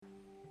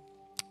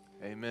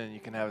Amen. You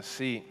can have a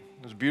seat.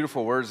 There's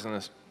beautiful words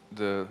in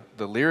the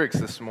lyrics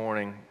this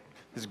morning.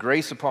 His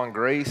grace upon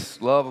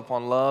grace, love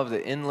upon love,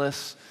 the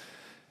endless,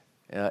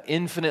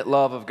 infinite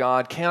love of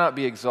God cannot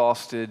be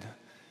exhausted,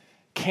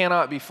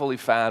 cannot be fully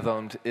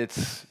fathomed.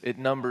 It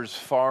numbers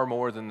far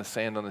more than the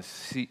sand on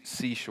the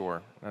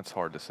seashore. That's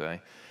hard to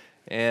say.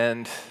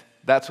 And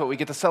that's what we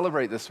get to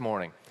celebrate this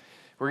morning.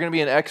 We're going to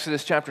be in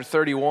Exodus chapter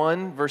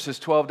 31, verses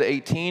 12 to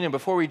 18. And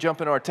before we jump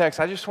into our text,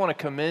 I just want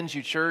to commend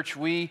you, church.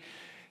 We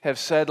have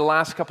said the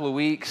last couple of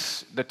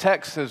weeks, the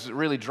text has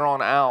really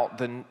drawn out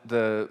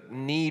the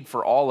need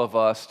for all of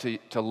us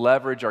to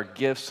leverage our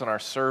gifts and our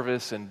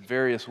service in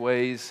various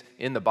ways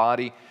in the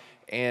body.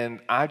 And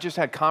I've just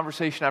had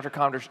conversation after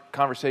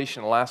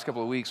conversation the last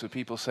couple of weeks with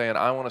people saying,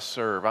 I want to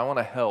serve, I want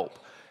to help.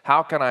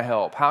 How can I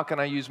help? How can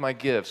I use my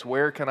gifts?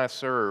 Where can I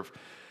serve?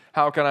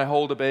 How can I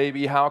hold a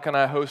baby? How can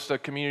I host a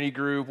community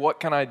group? What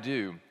can I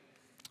do?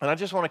 And I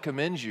just want to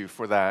commend you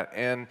for that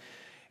and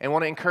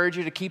want to encourage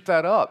you to keep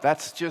that up.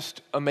 That's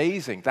just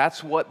amazing.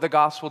 That's what the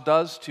gospel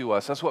does to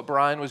us. That's what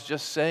Brian was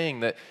just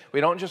saying, that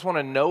we don't just want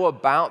to know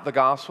about the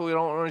gospel. We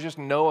don't want to just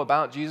know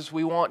about Jesus.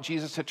 We want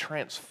Jesus to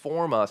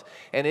transform us.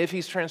 And if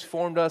he's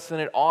transformed us, then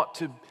it ought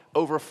to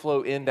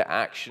overflow into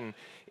action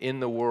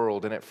in the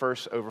world. And it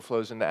first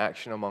overflows into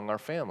action among our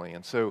family.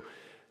 And so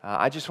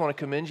I just want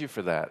to commend you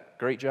for that.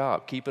 Great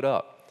job. Keep it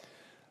up.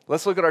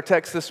 Let's look at our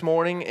text this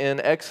morning in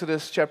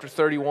Exodus chapter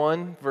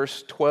 31,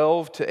 verse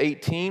 12 to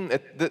 18.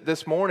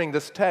 This morning,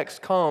 this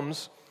text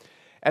comes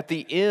at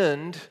the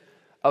end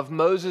of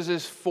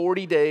Moses'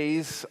 40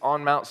 days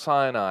on Mount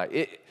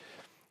Sinai.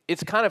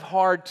 It's kind of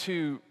hard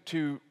to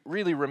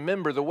really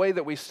remember the way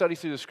that we study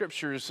through the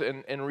scriptures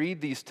and read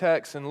these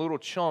texts in little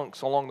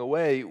chunks along the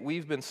way.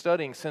 We've been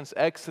studying since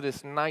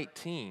Exodus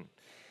 19,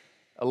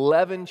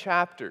 11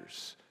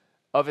 chapters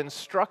of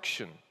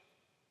instruction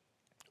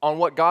on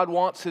what God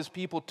wants his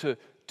people to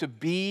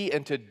be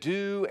and to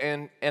do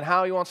and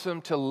how he wants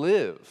them to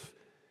live.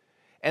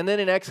 And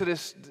then in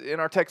Exodus, in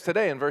our text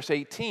today, in verse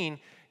 18,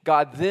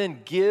 God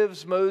then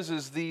gives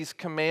Moses these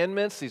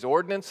commandments, these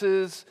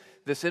ordinances,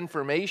 this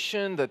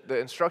information, the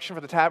instruction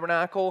for the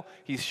tabernacle.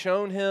 He's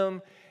shown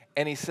him,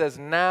 and he says,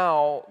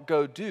 now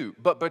go do.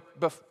 But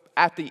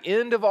at the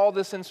end of all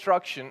this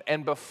instruction,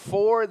 and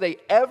before they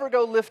ever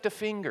go lift a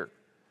finger,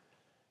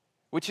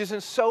 which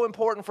isn't so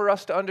important for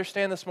us to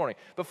understand this morning,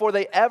 before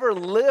they ever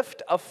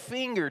lift a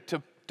finger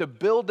to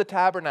build the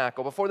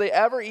tabernacle, before they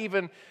ever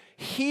even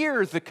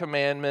hear the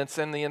commandments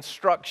and the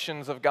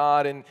instructions of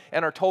God and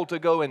are told to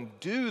go and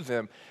do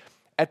them,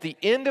 at the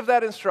end of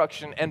that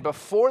instruction and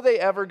before they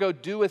ever go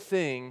do a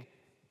thing,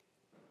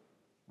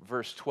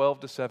 verse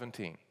 12 to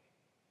 17,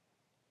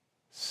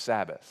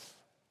 Sabbath,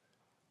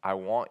 I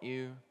want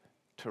you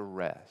to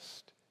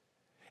rest.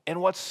 And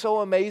what's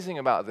so amazing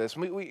about this,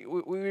 we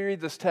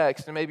read this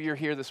text, and maybe you're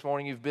here this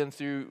morning, you've been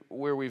through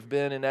where we've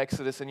been in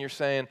Exodus, and you're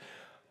saying,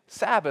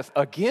 Sabbath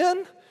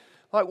again?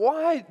 Like,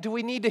 why do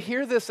we need to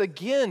hear this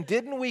again?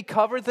 Didn't we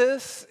cover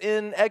this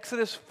in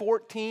Exodus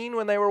 14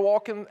 when they were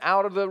walking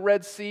out of the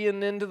Red Sea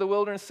and into the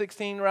wilderness,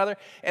 16 rather,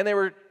 and they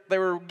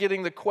were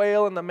getting the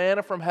quail and the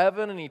manna from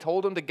heaven, and he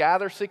told them to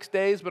gather 6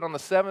 days, but on the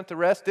seventh to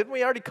rest? Didn't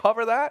we already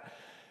cover that?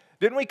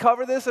 Didn't we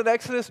cover this in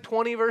Exodus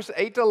 20, verse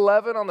 8 to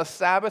 11 on the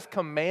Sabbath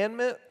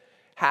commandment?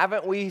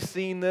 Haven't we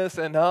seen this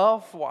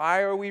enough?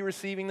 Why are we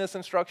receiving this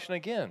instruction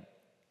again?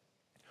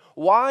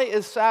 Why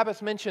is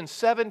Sabbath mentioned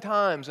 7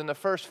 times in the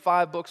first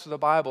 5 books of the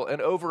Bible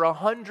and over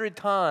 100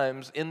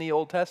 times in the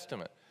Old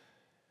Testament?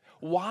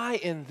 Why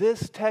in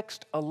this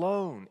text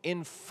alone,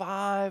 in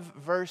 5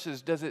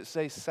 verses, does it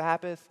say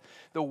Sabbath,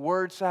 the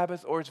word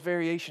Sabbath, or its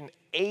variation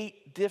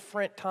 8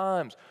 different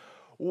times?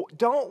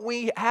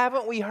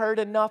 Haven't we heard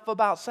enough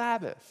about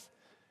Sabbath?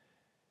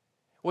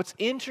 What's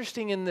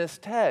interesting in this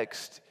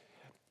text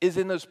is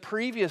in those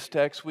previous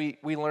texts we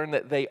learn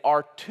that they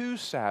are to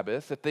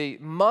Sabbath, that they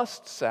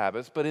must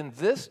Sabbath, but in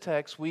this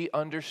text we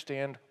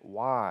understand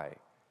why.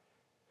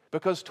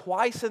 Because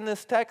twice in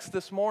this text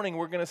this morning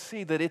we're going to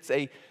see that it's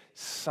a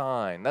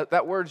sign.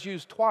 That word's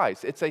used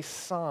twice. It's a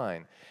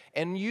sign.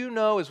 And you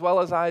know as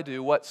well as I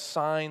do what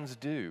signs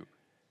do.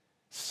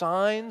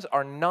 Signs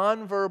are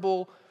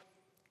nonverbal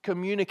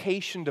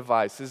communication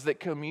devices that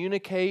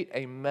communicate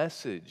a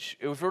message.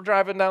 If we're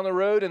driving down the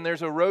road and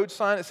there's a road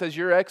sign that says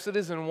your exit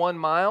is in 1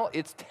 mile,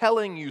 it's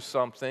telling you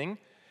something,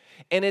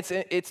 and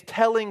it's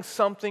telling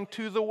something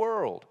to the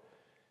world.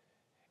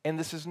 And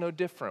this is no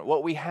different.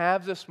 What we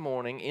have this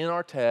morning in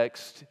our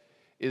text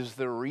is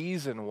the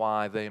reason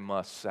why they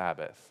must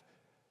Sabbath.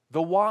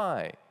 The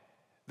why.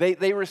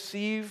 They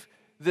receive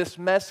this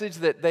message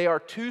that they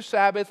are to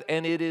Sabbath,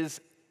 and it is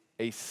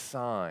a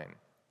sign.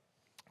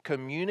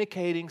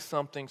 Communicating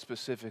something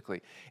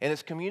specifically. And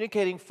it's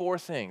communicating 4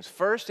 things.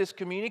 First, it's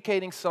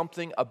communicating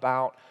something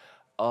about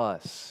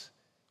us.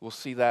 We'll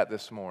see that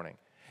this morning.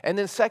 And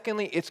then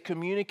secondly, it's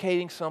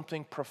communicating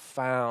something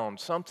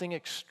profound, something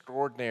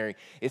extraordinary.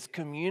 It's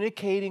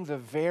communicating the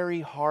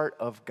very heart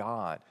of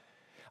God.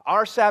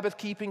 Our Sabbath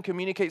keeping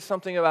communicates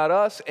something about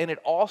us, and it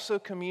also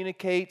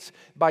communicates,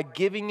 by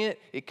giving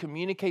it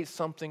communicates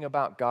something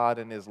about God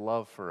and his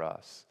love for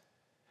us.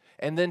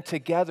 And then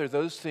together,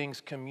 those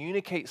things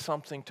communicate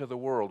something to the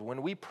world.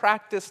 When we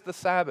practice the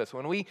Sabbath,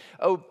 when we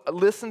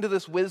listen to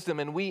this wisdom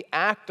and we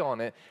act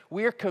on it,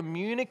 we are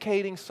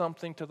communicating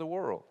something to the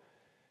world.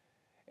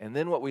 And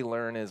then what we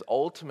learn is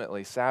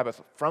ultimately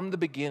Sabbath from the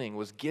beginning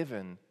was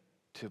given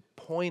to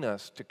point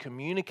us, to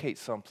communicate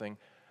something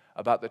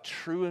about the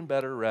true and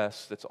better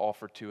rest that's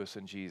offered to us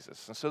in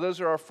Jesus. And so those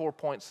are our 4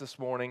 points this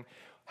morning.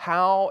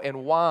 How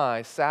and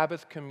why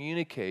Sabbath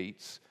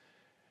communicates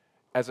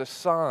as a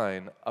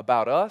sign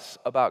about us,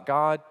 about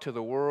God to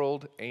the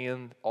world,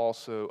 and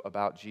also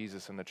about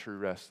Jesus and the true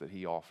rest that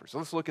He offers. So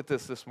let's look at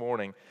this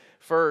morning.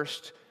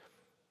 First,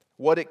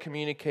 what it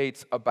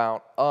communicates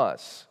about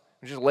us.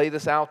 I'll just lay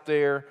this out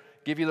there,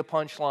 give you the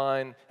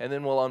punchline, and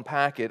then we'll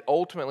unpack it.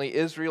 Ultimately,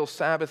 Israel's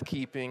Sabbath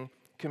keeping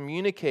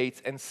communicates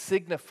and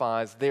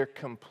signifies their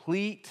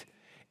complete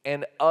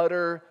and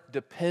utter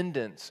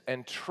dependence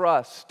and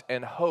trust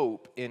and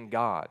hope in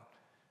God.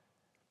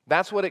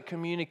 That's what it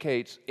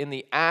communicates in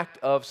the act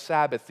of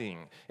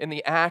Sabbathing, in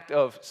the act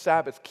of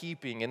Sabbath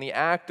keeping, in the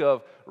act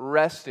of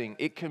resting.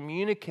 It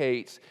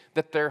communicates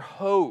that their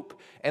hope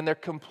and their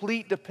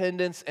complete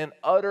dependence and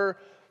utter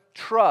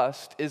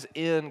trust is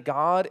in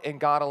God and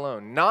God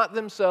alone, not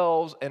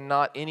themselves and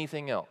not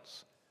anything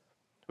else.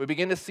 We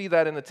begin to see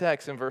that in the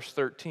text in verse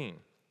 13.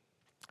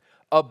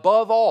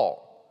 Above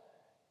all,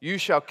 you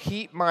shall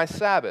keep my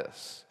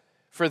Sabbaths.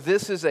 For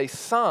this is a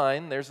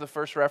sign, there's the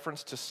first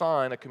reference to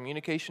sign, a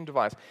communication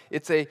device.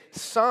 It's a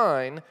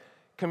sign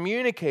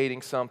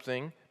communicating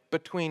something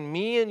between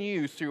me and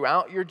you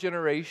throughout your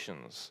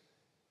generations,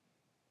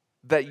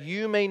 that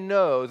you may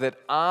know that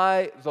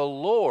I, the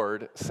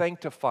Lord,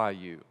 sanctify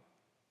you.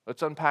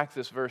 Let's unpack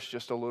this verse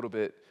just a little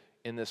bit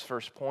in this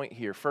first point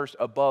here. First,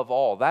 above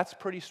all. That's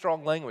pretty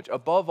strong language.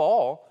 Above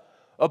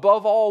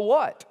all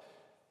what?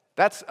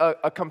 That's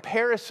a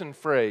comparison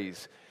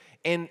phrase.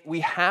 And we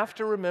have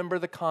to remember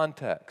the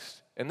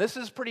context. And this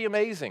is pretty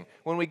amazing.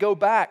 When we go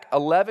back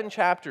 11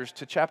 chapters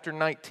to chapter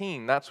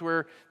 19, that's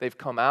where they've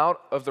come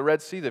out of the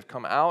Red Sea, they've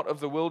come out of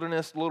the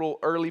wilderness, little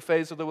early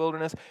phase of the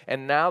wilderness,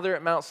 and now they're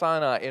at Mount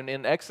Sinai. And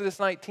in Exodus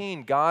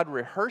 19, God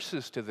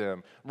rehearses to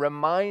them,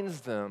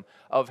 reminds them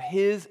of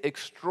His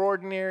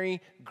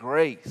extraordinary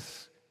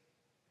grace.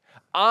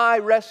 I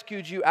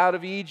rescued you out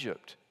of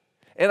Egypt.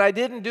 And I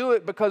didn't do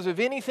it because of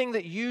anything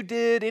that you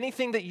did,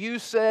 anything that you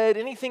said,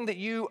 anything that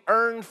you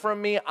earned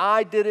from me.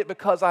 I did it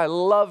because I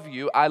love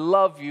you, I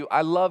love you,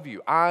 I love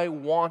you. I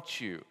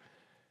want you.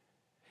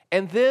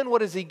 And then what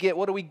does He get?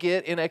 What do we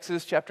get in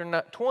Exodus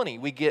chapter 20?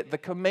 We get the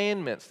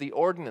commandments, the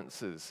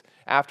ordinances.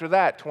 After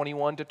that,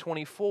 21 to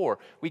 24,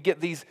 we get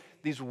these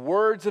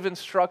words of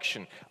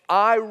instruction.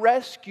 I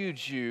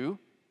rescued you,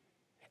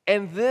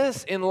 and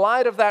this, in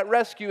light of that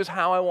rescue, is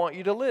how I want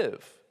you to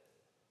live.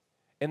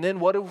 And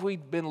then what have we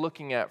been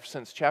looking at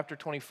since chapter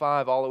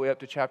 25 all the way up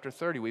to chapter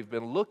 30? We've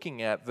been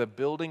looking at the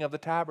building of the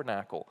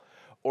tabernacle,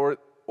 or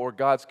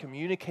God's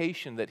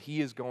communication that He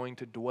is going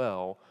to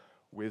dwell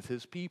with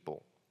His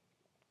people.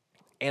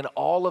 And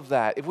all of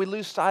that, if we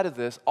lose sight of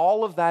this,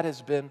 all of that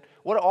has been,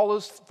 what do all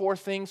those 4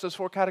 things, those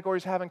 4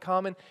 categories have in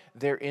common?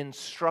 They're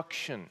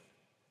instruction.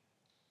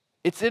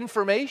 It's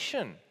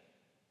information.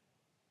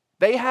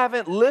 They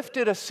haven't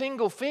lifted a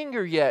single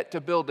finger yet to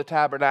build the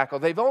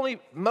tabernacle.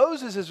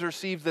 Moses has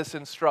received this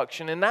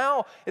instruction. And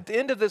now, at the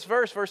end of this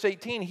verse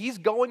 18, he's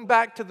going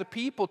back to the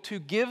people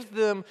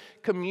to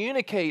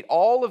communicate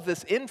all of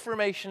this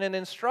information and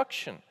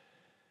instruction.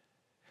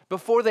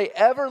 Before they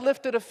ever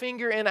lifted a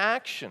finger in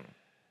action,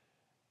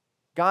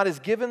 God has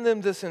given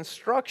them this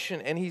instruction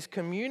and He's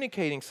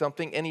communicating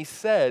something, and He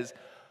says,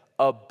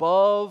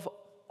 above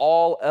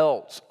all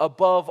else.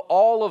 Above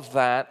all of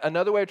that,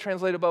 another way to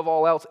translate above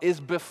all else is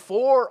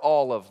before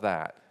all of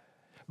that.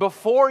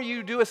 Before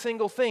you do a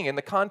single thing, and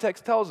the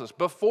context tells us,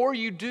 before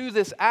you do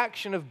this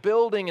action of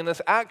building and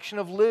this action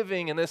of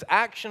living and this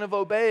action of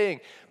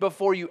obeying,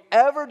 before you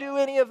ever do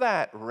any of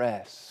that,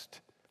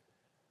 rest.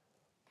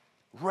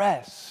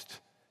 Rest.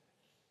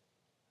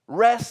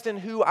 Rest in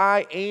who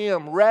I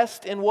am.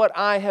 Rest in what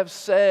I have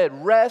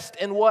said. Rest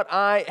in what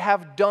I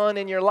have done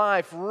in your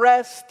life.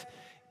 Rest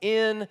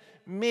in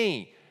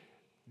me.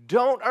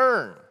 Don't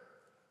earn,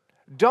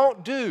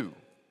 don't do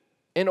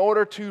in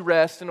order to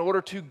rest, in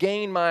order to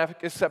gain my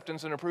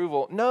acceptance and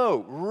approval.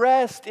 No,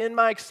 rest in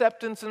my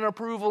acceptance and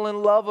approval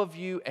and love of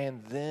you,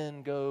 and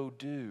then go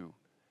do,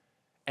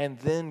 and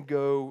then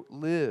go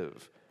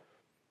live.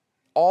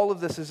 All of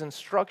this is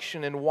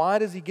instruction, and why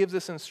does He give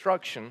this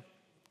instruction?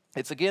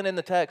 It's again in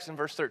the text in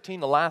verse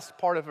 13, the last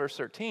part of verse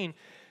 13.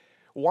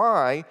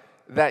 Why?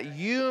 That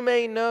you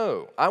may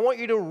know. I want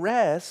you to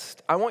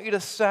rest. I want you to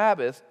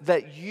Sabbath,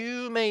 that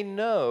you may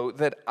know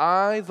that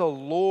I, the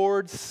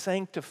Lord,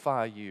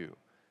 sanctify you.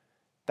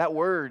 That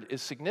word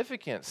is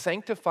significant.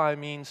 Sanctify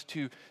means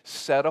to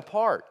set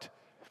apart.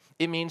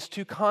 It means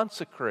to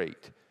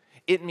consecrate.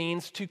 It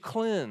means to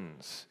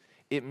cleanse.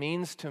 It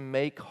means to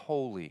make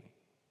holy.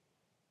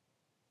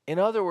 In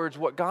other words,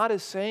 what God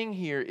is saying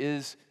here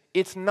is,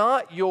 it's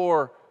not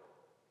your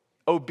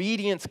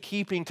obedience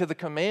keeping to the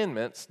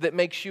commandments that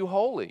makes you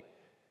holy.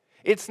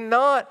 It's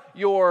not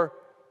your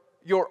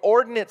your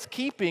ordinance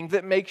keeping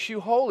that makes you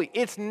holy.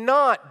 It's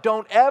not,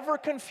 don't ever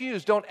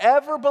confuse, don't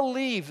ever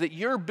believe that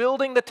you're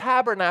building the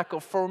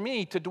tabernacle for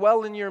me to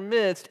dwell in your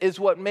midst is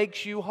what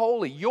makes you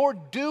holy. Your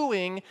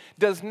doing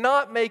does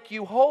not make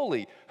you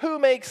holy. Who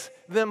makes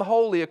them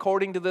holy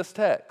according to this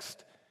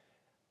text?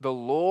 The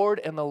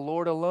Lord and the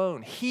Lord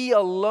alone. He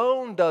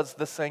alone does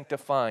the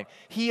sanctifying.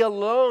 He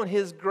alone,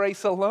 His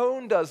grace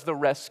alone does the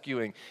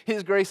rescuing.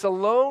 His grace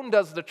alone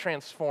does the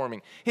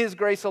transforming. His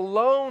grace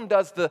alone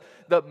does the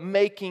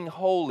making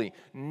holy.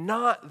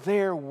 Not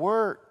their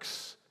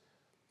works.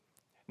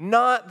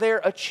 Not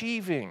their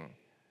achieving.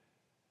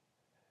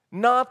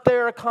 Not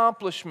their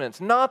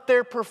accomplishments. Not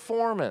their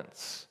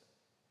performance.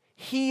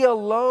 He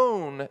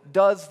alone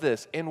does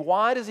this. And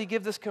why does He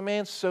give this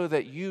command? So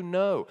that you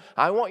know.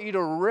 I want you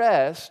to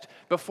rest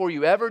before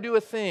you ever do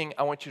a thing.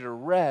 I want you to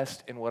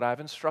rest in what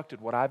I've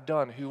instructed, what I've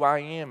done, who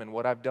I am, and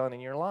what I've done in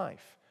your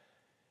life.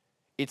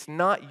 It's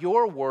not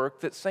your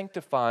work that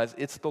sanctifies.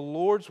 It's the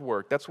Lord's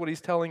work. That's what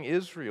He's telling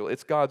Israel.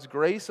 It's God's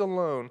grace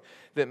alone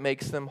that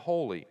makes them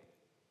holy.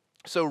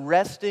 So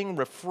resting,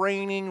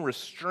 refraining,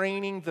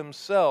 restraining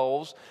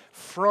themselves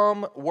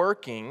from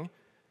working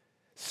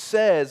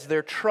says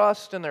their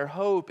trust and their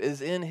hope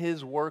is in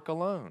His work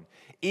alone.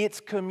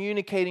 It's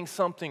communicating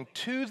something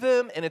to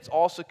them, and it's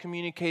also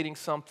communicating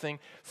something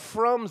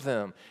from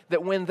them.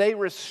 That when they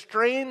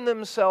restrain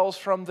themselves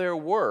from their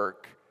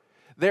work,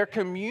 they're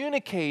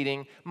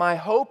communicating, my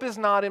hope is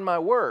not in my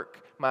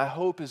work, my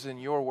hope is in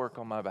your work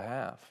on my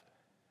behalf.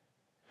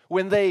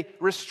 When they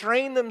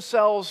restrain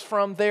themselves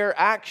from their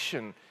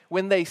action,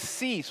 when they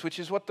cease, which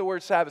is what the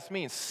word Sabbath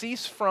means,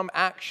 cease from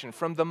action,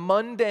 from the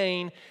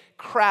mundane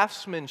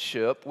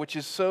craftsmanship, which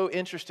is so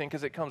interesting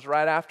because it comes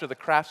right after the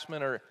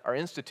craftsmen are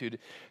instituted,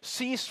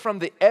 cease from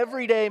the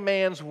everyday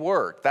man's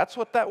work. That's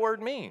what that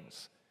word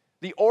means.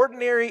 The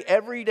ordinary,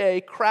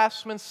 everyday,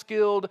 craftsman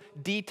skilled,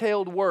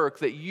 detailed work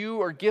that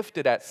you are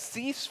gifted at.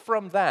 Cease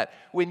from that.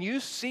 When you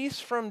cease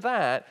from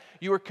that,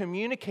 you are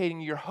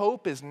communicating your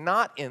hope is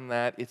not in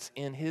that, it's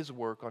in His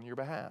work on your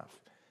behalf.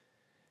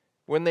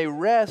 When they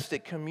rest,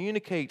 it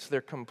communicates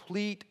their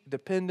complete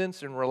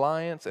dependence and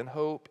reliance and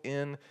hope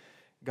in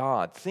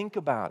God. Think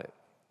about it.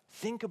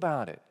 Think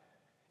about it.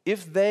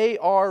 If they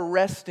are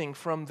resting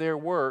from their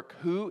work,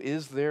 who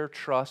is their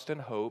trust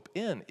and hope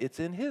in? It's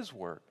in His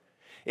work.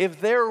 If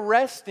they're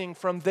resting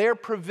from their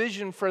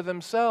provision for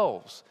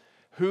themselves,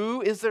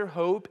 who is their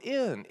hope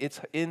in? It's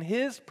in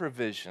His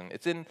provision.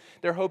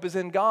 Their hope is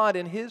in God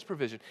and His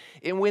provision.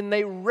 And when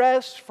they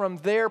rest from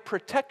their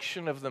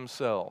protection of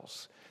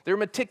themselves, their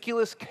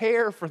meticulous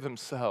care for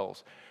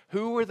themselves,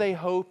 who are they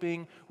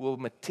hoping will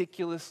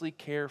meticulously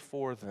care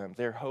for them?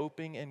 They're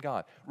hoping in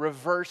God.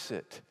 Reverse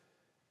it.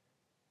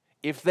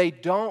 If they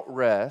don't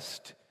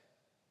rest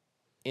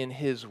in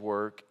His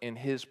work, in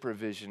His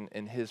provision,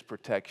 in His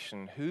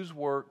protection, whose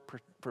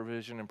work,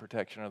 provision, and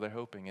protection are they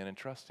hoping in and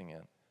trusting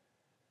in?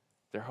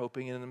 They're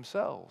hoping in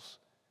themselves.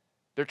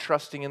 They're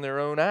trusting in their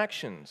own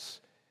actions.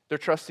 They're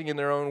trusting in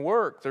their own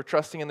work. They're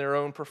trusting in their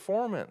own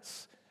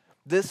performance.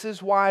 This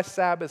is why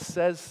Sabbath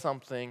says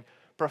something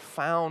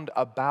profound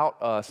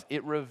about us.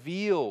 It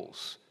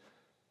reveals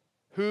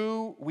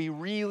who we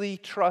really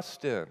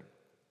trust in.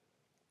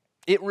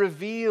 It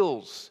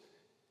reveals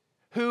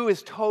who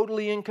is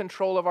totally in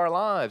control of our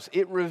lives.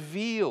 It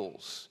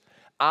reveals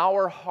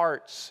our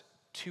hearts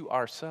to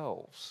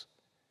ourselves.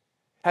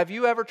 Have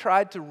you ever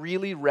tried to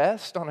really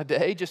rest on a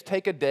day? Just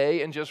take a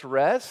day and just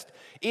rest?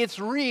 It's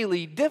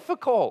really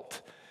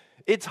difficult.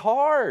 It's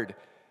hard.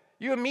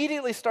 You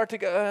immediately start to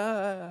go,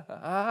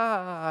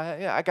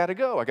 yeah, I got to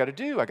go, I got to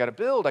do, I got to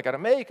build, I got to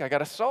make, I got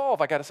to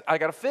solve, I got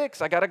to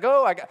fix, I got to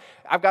go,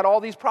 I've got all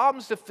these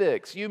problems to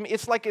fix.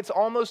 It's like it's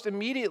almost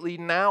immediately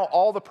now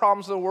all the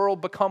problems of the world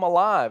become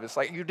alive. It's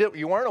like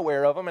you weren't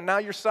aware of them, and now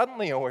you're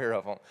suddenly aware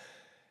of them.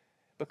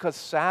 Because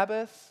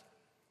Sabbath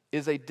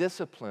is a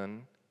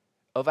discipline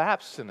of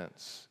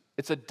abstinence.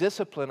 It's a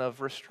discipline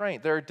of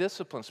restraint. There are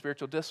disciplines,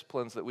 spiritual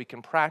disciplines that we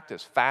can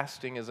practice.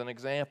 Fasting is an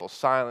example.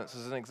 Silence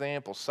is an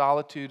example.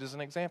 Solitude is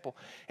an example.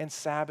 And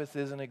Sabbath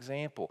is an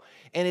example.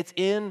 And it's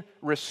in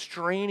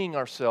restraining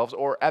ourselves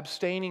or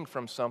abstaining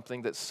from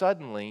something that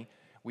suddenly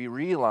we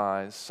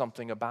realize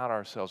something about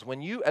ourselves.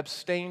 When you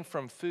abstain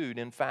from food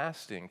in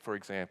fasting, for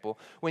example,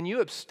 when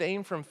you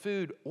abstain from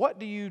food, what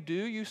do?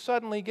 You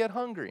suddenly get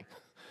hungry.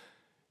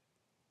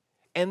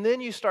 And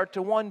then you start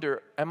to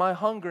wonder, am I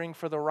hungering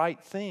for the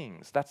right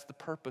things? That's the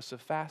purpose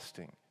of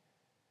fasting.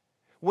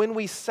 When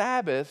we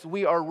Sabbath,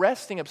 we are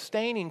resting,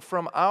 abstaining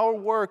from our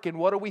work. And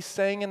what are we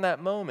saying in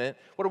that moment?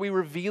 What are we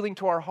revealing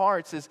to our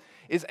hearts is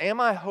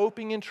am I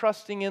hoping and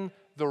trusting in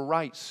the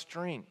right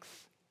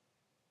strength,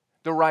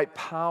 the right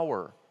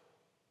power,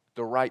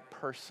 the right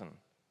person?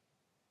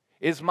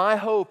 Is my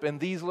hope in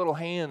these little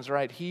hands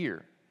right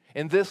here,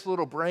 in this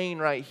little brain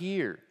right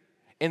here,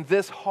 in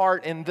this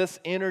heart and this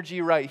energy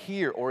right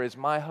here? Or is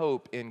my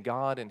hope in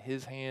God and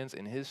His hands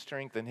and His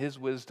strength and His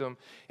wisdom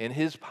and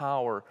His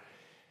power?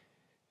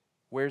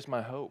 Where's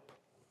my hope?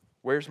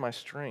 Where's my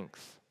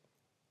strength?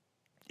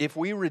 If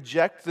we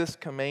reject this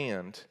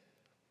command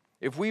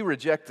If we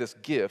reject this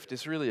gift,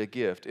 it's really a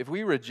gift. If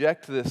we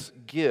reject this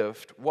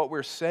gift, what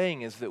we're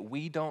saying is that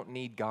we don't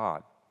need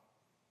God.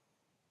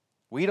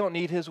 We don't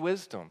need His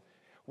wisdom.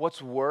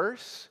 What's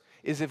worse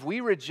is if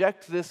we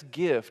reject this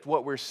gift,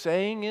 what we're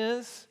saying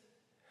is,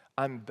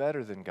 I'm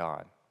better than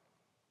God.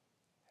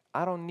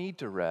 I don't need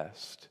to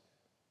rest.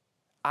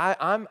 I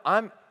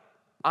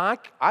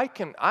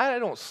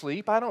don't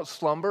sleep. I don't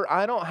slumber.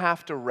 I don't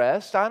have to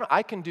rest.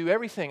 I can do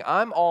everything.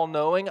 I'm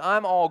all-knowing.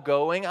 I'm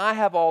all-going. I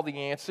have all the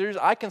answers.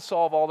 I can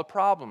solve all the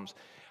problems.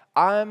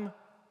 I'm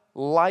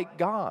like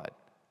God.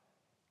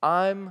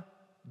 I'm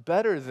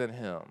better than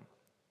Him.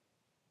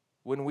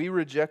 When we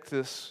reject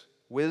this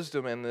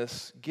wisdom and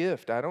this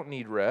gift, I don't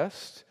need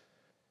rest.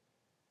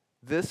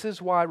 This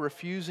is why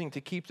refusing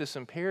to keep this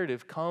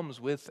imperative comes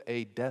with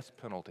a death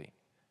penalty.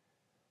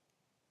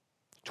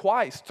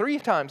 Twice, 3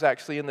 times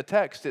actually in the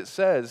text, it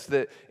says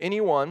that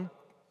everyone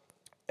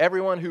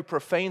who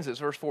profanes it,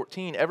 verse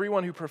 14,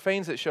 everyone who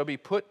profanes it shall be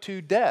put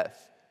to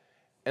death.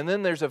 And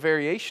then there's a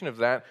variation of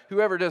that.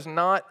 Whoever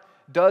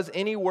does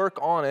any work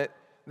on it,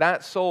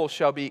 that soul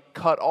shall be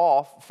cut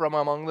off from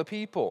among the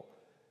people.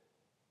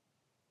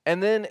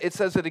 And then it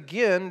says it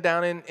again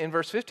down in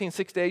verse 15,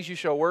 6 days you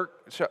shall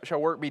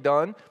work be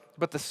done,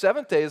 but the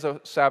seventh day is a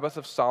Sabbath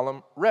of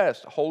solemn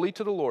rest, holy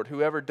to the Lord.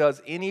 Whoever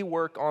does any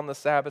work on the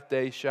Sabbath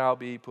day shall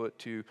be put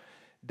to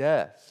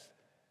death.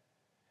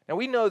 Now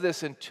we know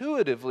this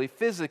intuitively,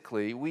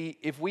 physically.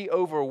 If we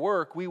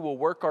overwork, we will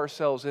work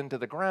ourselves into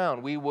the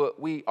ground.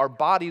 Our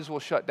bodies will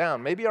shut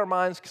down. Maybe our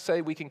minds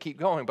say we can keep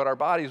going, but our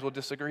bodies will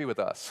disagree with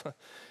us.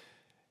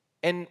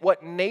 And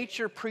what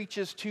nature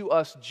preaches to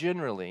us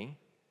generally,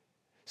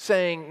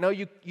 saying, no,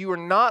 you are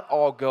not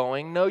all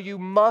going. No, you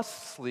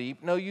must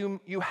sleep. No,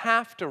 you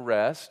have to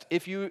rest.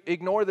 If you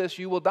ignore this,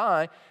 you will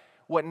die.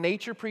 What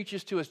nature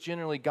preaches to us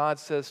generally, God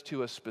says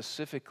to us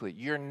specifically,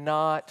 you're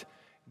not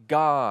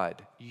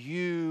God.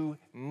 You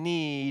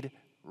need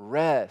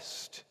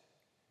rest.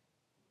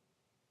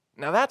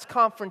 Now that's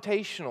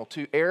confrontational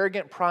to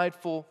arrogant,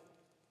 prideful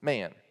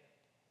man.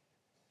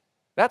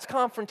 That's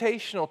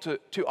confrontational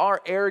to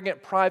our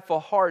arrogant, prideful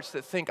hearts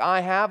that think,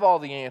 I have all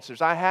the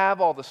answers, I have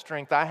all the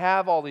strength, I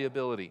have all the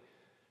ability.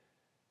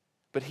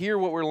 But here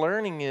what we're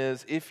learning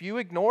is, if you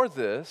ignore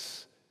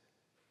this,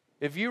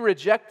 if you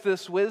reject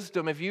this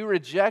wisdom, if you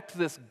reject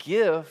this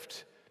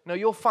gift, no,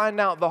 you'll find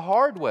out the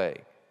hard way.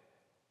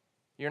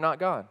 You're not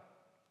God.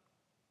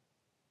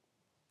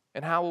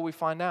 And how will we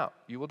find out?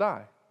 You will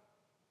die.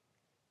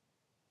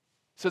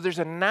 So there's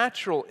a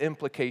natural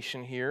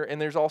implication here, and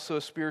there's also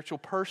a spiritual,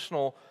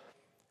 personal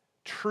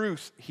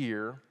truth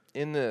here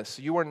in this.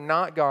 You are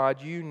not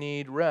God, you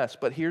need rest.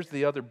 But here's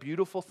the other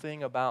beautiful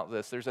thing about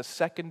this. There's a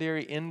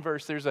secondary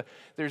inverse.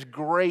 There's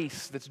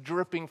grace that's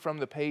dripping from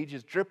the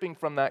pages, dripping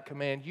from that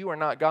command. You are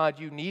not God,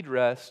 you need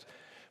rest.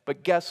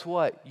 But guess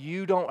what?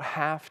 You don't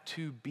have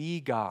to be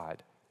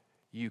God.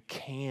 You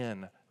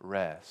can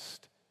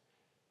rest.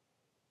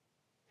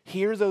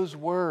 Hear those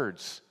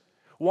words.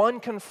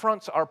 One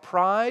confronts our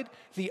pride,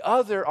 the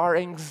other our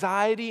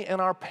anxiety and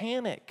our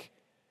panic.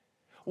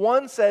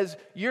 One says,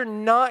 you're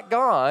not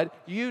God,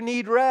 you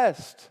need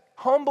rest.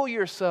 Humble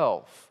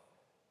yourself.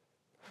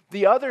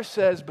 The other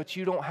says, but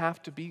you don't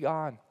have to be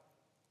God.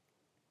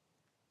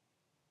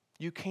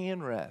 You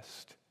can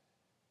rest.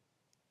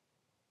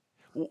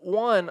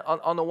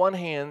 On the one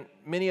hand,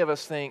 many of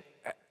us think,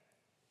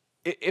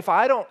 if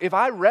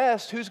I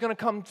rest, who's going to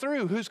come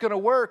through? Who's going to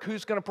work?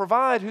 Who's going to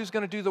provide? Who's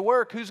going to do the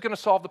work? Who's going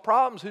to solve the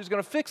problems? Who's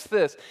going to fix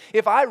this?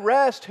 If I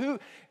rest, who?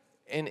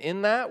 And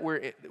in that,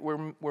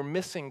 we're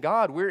missing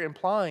God. We're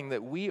implying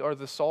that we are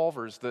the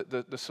solvers,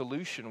 the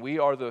solution. We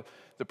are the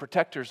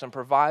protectors and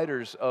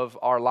providers of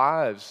our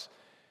lives.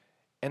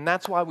 And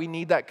that's why we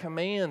need that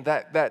command,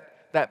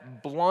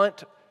 that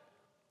blunt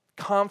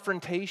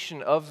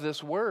confrontation of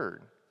this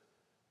word.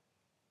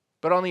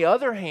 But on the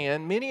other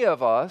hand, many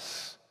of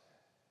us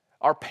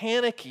are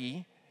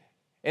panicky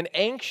and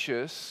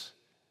anxious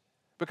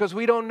because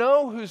we don't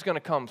know who's going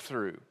to come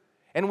through.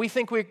 And we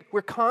think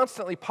we're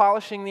constantly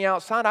polishing the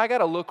outside. I got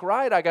to look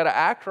right. I got to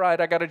act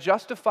right. I got to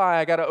justify.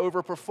 I got to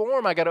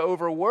overperform. I got to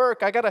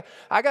overwork. I got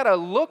to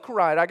look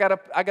right. I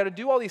got to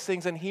do all these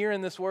things. And here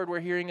in this word, we're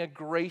hearing a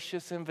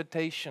gracious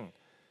invitation.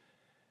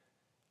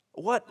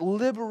 What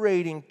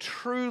liberating,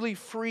 truly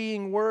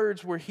freeing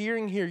words we're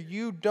hearing here.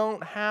 You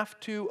don't have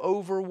to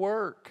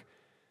overwork.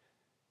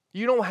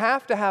 You don't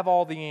have to have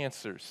all the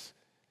answers.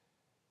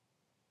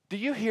 Do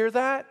you hear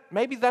that?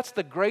 Maybe that's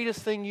the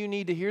greatest thing you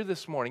need to hear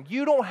this morning.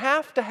 You don't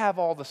have to have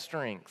all the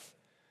strength.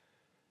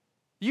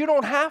 You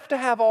don't have to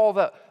have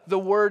all the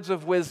words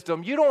of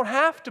wisdom. You don't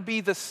have to be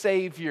the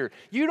Savior.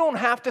 You don't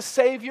have to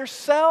save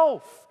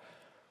yourself.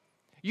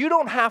 You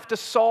don't have to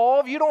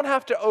solve. You don't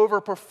have to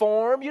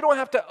overperform. You don't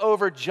have to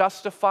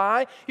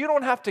over-justify. You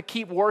don't have to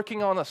keep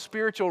working on a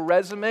spiritual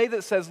resume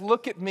that says,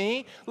 look at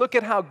me, look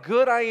at how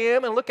good I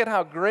am, and look at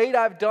how great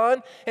I've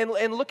done, and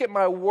look at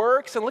my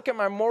works, and look at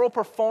my moral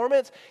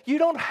performance. You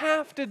don't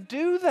have to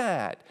do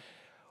that.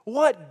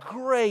 What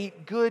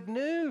great good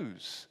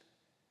news.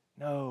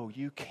 No,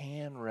 you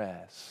can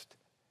rest.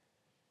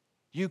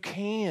 You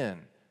can.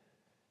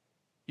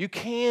 You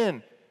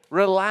can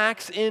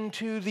relax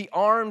into the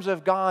arms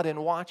of God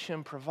and watch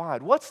Him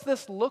provide. What's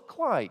this look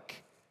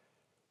like?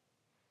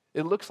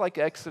 It looks like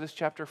Exodus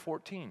chapter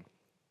 14.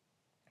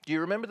 Do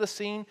you remember the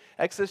scene?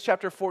 Exodus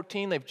chapter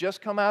 14, they've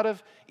just come out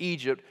of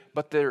Egypt,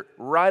 but they're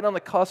right on the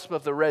cusp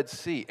of the Red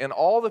Sea. And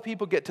all the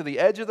people get to the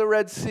edge of the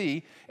Red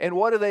Sea, and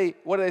what do they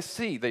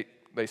see?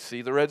 They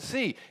see the Red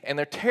Sea, and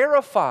they're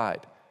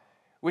terrified,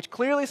 which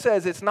clearly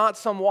says it's not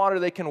some water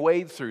they can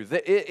wade through.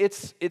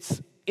 It's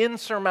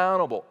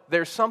insurmountable.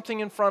 There's something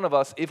in front of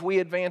us. If we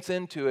advance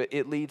into it,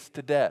 it leads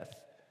to death.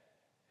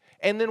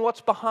 And then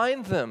what's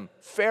behind them?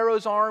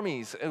 Pharaoh's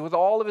armies with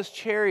all of his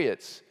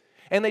chariots.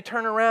 And they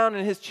turn around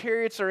and his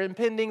chariots are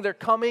impending. They're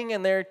coming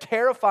and they're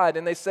terrified.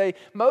 And they say,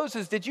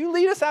 Moses, did you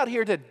lead us out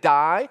here to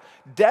die?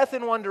 Death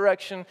in one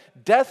direction,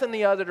 death in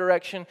the other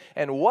direction.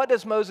 And what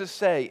does Moses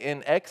say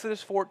in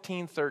Exodus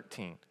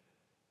 14:13?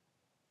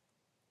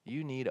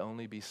 You need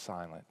only be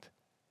silent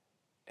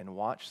and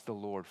watch the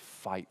Lord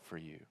fight for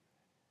you.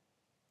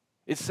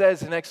 It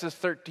says in Exodus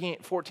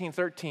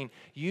 14:13,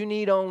 you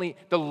need only,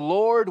 the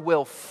Lord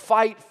will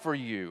fight for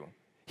you.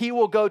 He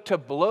will go to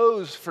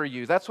blows for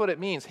you. That's what it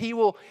means. He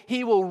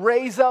will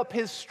raise up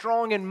His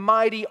strong and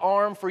mighty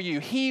arm for you.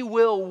 He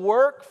will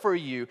work for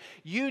you.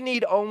 You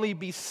need only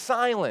be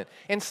silent.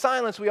 And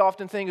silence we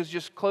often think is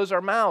just close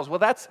our mouths. Well,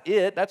 that's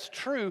it. That's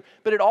true.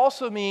 But it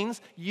also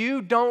means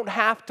you don't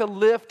have to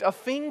lift a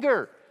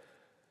finger.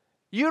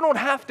 You don't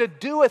have to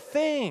do a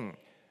thing.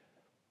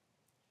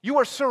 You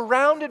are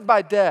surrounded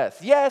by death.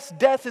 Yes,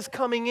 death is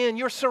coming in.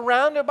 You're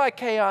surrounded by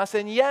chaos,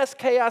 and yes,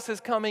 chaos is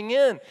coming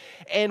in.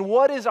 And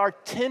what is our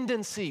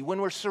tendency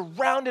when we're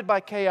surrounded by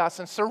chaos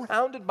and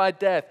surrounded by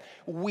death?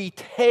 We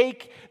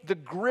take the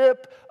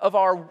grip of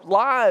our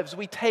lives.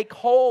 We take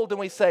hold and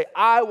we say,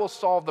 I will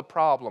solve the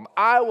problem.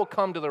 I will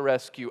come to the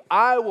rescue.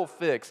 I will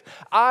fix.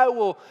 I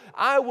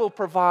will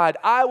provide.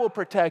 I will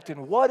protect.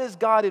 And what is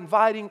God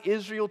inviting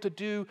Israel to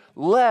do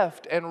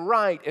left and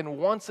right and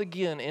once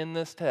again in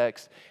this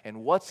text?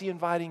 And what's He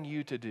inviting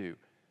you to do?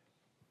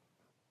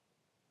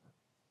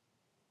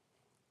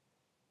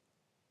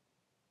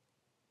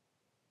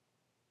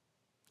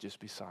 Just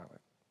be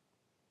silent.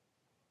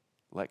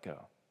 Let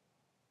go.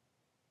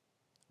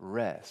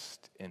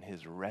 Rest in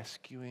His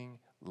rescuing,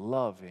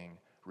 loving,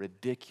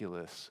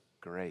 ridiculous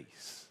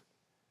grace.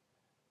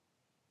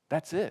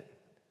 That's it.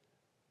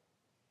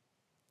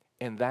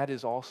 And that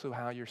is also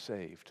how you're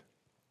saved.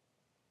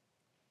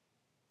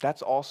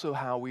 That's also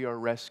how we are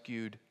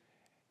rescued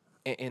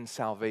in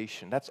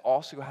salvation. That's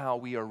also how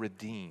we are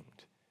redeemed.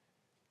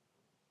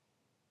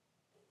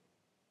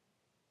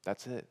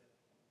 That's it.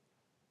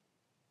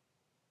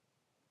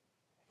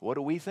 What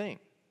do we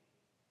think?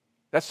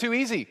 That's too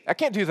easy. I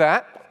can't do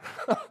that.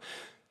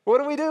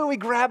 What do? We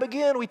grab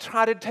again. We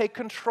try to take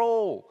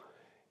control.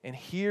 And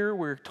here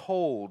we're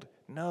told,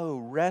 no,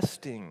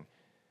 resting.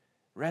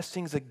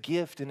 Resting's a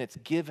gift, and it's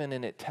given,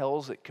 and it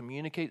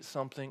communicates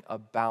something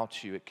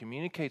about you. It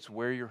communicates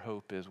where your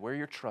hope is, where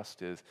your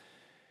trust is.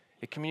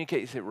 It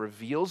communicates, it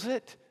reveals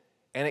it,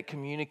 and it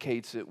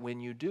communicates it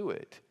when you do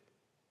it.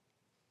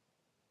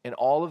 And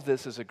all of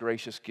this is a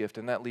gracious gift,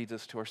 and that leads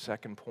us to our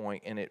second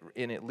point, and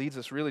it leads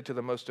us really to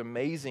the most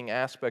amazing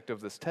aspect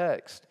of this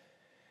text,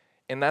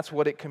 and that's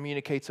what it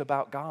communicates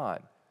about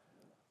God.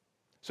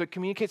 So it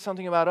communicates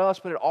something about us,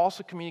 but it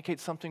also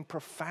communicates something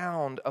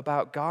profound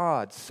about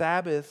God.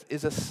 Sabbath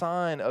is a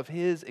sign of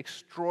His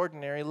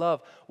extraordinary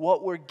love.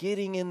 What we're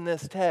getting in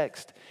this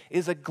text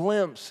is a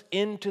glimpse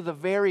into the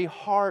very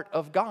heart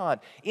of God,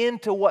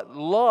 into what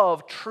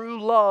love,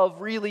 true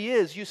love, really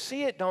is. You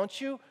see it, don't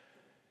you?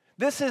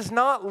 This is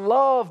not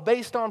love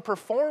based on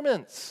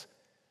performance.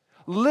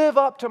 Live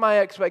up to my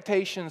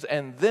expectations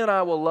and then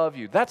I will love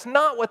you. That's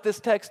not what this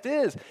text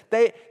is.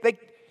 They've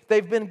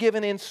been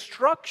given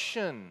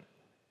instruction.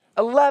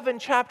 11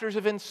 chapters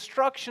of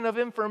instruction, of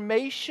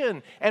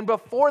information. And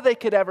before they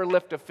could ever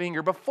lift a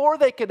finger, before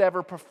they could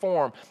ever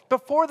perform,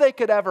 before they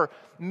could ever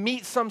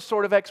meet some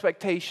sort of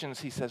expectations,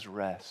 He says,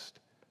 rest.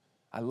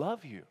 I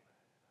love you.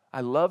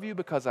 I love you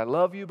because I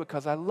love you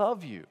because I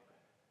love you.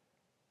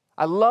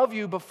 I love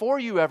you before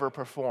you ever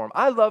perform.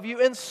 I love you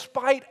in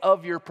spite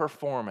of your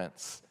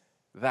performance.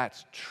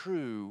 That's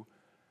true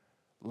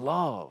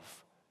love.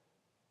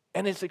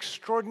 And it's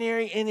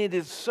extraordinary, and it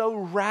is so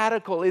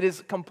radical. It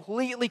is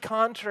completely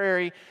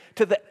contrary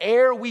to the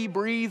air we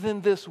breathe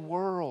in this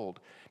world,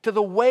 to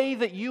the way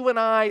that you and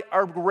I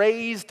are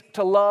raised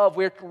to love.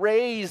 We're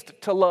raised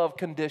to love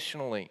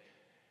conditionally.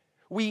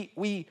 We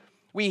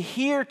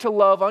hear to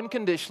love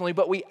unconditionally,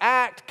 but we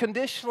act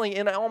conditionally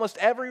in almost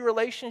every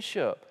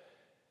relationship.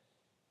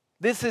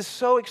 This is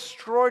so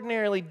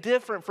extraordinarily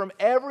different from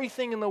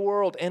everything in the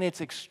world, and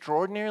it's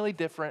extraordinarily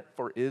different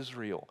for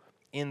Israel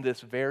in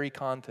this very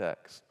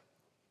context.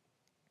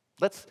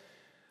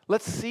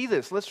 Let's see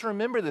this. Let's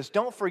remember this.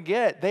 Don't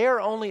forget, they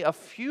are only a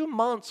few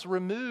months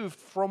removed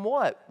from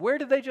what? Where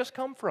did they just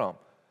come from?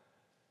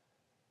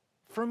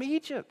 From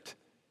Egypt.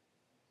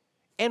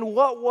 And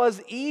what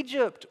was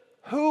Egypt?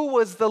 Who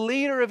was the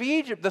leader of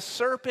Egypt? The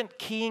serpent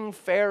king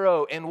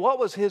Pharaoh. And what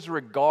was his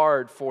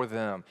regard for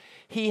them?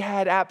 He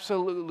had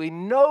absolutely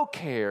no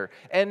care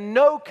and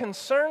no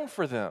concern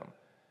for them.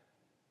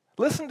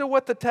 Listen to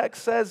what the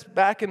text says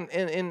back in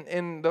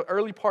the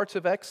early parts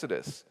of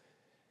Exodus.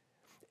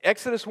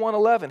 Exodus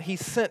 1:11, he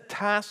sent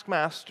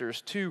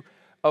taskmasters to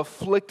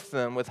afflict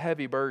them with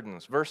heavy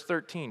burdens. Verse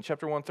 13,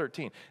 chapter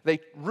 1:13. They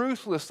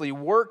ruthlessly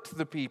worked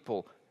the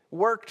people,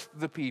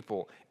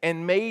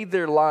 and made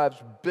their lives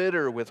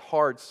bitter with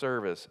hard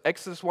service.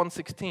 Exodus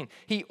 1:16,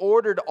 he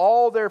ordered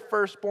all their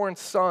firstborn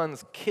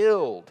sons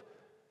killed,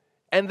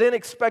 and then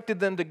expected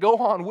them to go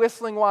on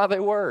whistling while they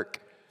work.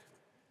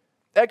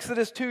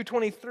 Exodus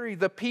 2:23,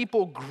 the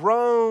people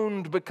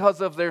groaned because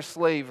of their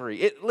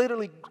slavery.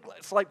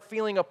 It's like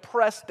feeling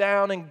oppressed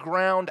down and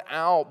ground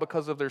out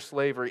because of their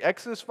slavery.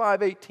 Exodus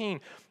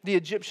 5:18, the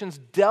Egyptians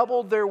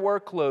doubled their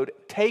workload,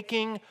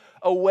 taking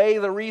away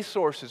the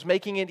resources,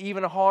 making it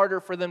even harder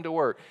for them to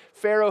work.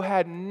 Pharaoh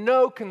had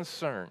no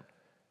concern,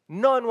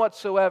 none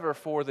whatsoever,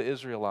 for the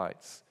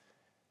Israelites.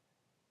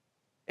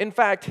 In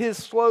fact, his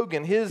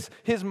slogan, his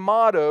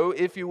motto,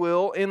 if you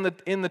will, in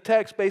the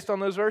text based on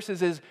those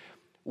verses is,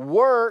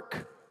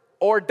 work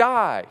or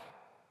die.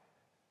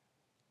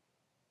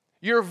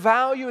 Your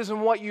value is in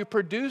what you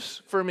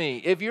produce for me.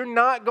 If you're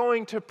not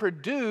going to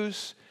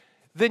produce,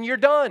 then you're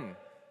done.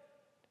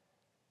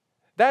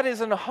 That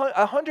is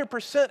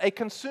 100% a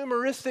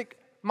consumeristic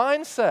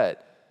mindset.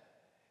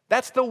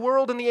 That's the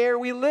world and the air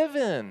we live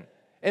in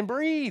and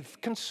breathe.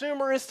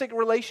 Consumeristic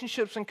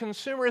relationships and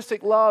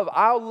consumeristic love.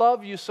 I'll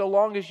love you so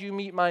long as you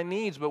meet my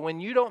needs, but when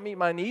you don't meet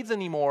my needs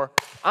anymore,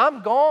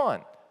 I'm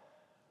gone.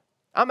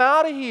 I'm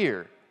out of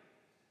here.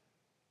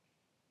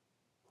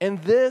 And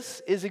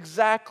this is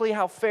exactly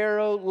how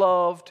Pharaoh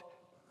loved,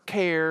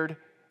 cared,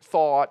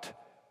 thought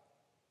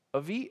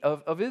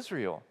of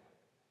Israel.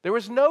 There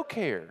was no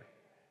care.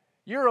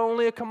 You're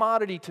only a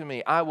commodity to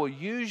me. I will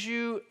use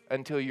you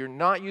until you're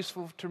not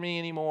useful to me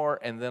anymore,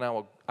 and then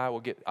I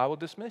will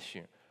dismiss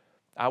you.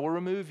 I will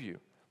remove you.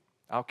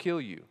 I'll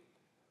kill you.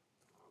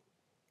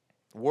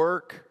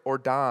 Work or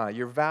die.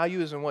 Your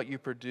value is in what you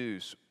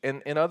produce.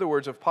 And in other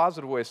words, a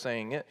positive way of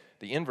saying it,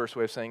 the inverse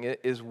way of saying it,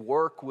 is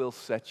work will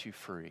set you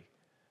free.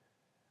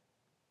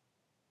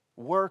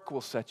 Work will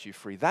set you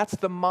free. That's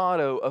the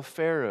motto of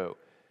Pharaoh.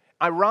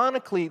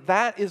 Ironically,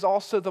 that is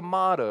also the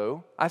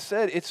motto. I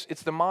said it's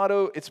the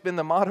motto. It's been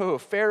the motto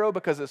of Pharaoh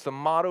because it's the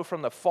motto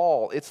from the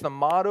fall. It's the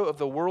motto of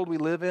the world we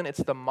live in.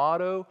 It's the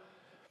motto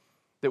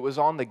that was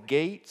on the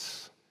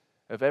gates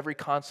of every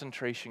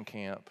concentration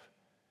camp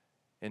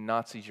in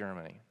Nazi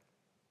Germany.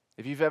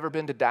 If you've ever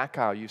been to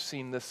Dachau, you've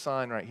seen this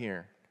sign right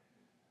here.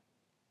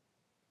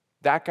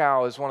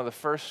 Dachau is one of the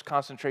first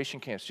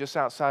concentration camps just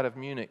outside of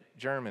Munich,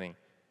 Germany.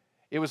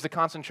 It was the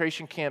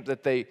concentration camp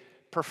that they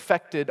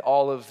perfected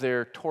all of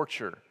their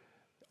torture,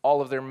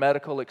 all of their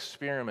medical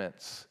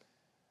experiments,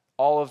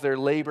 all of their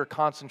labor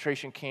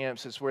concentration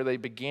camps. It's where they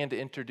began to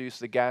introduce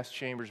the gas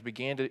chambers,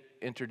 began to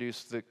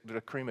introduce the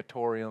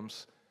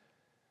crematoriums.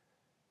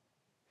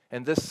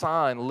 And this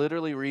sign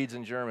literally reads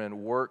in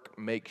German, work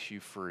makes you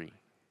free.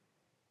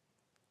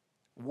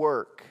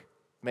 Work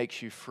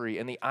makes you free.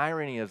 And the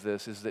irony of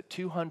this is that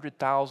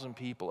 200,000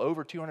 people,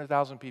 over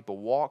 200,000 people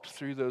walked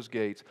through those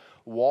gates,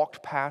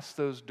 walked past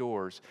those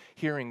doors,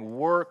 hearing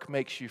work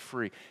makes you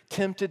free,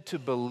 tempted to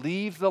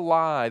believe the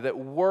lie that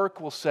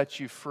work will set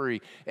you free.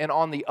 And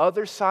on the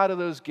other side of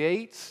those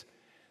gates,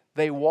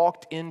 they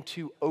walked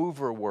into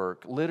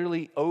overwork,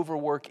 literally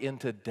overwork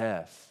into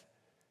death.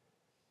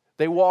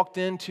 They walked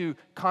into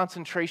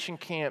concentration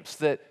camps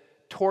that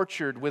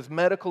tortured with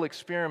medical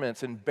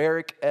experiments in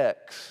Barrack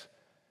X.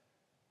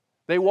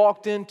 They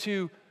walked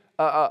into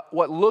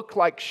what looked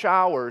like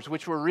showers,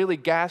 which were really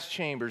gas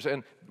chambers.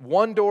 And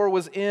one door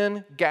was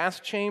in gas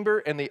chamber,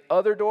 and the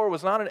other door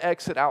was not an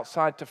exit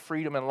outside to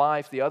freedom and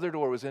life. The other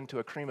door was into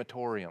a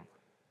crematorium.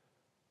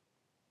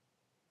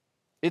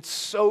 It's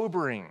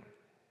sobering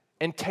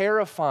and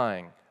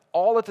terrifying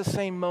all at the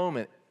same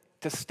moment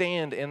to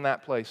stand in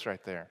that place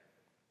right there.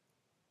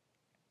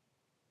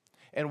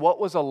 And what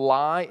was a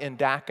lie in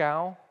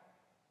Dachau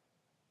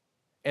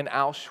and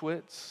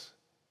Auschwitz,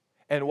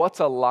 and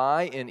what's a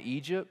lie in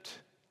Egypt,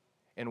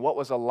 and what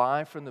was a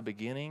lie from the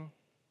beginning,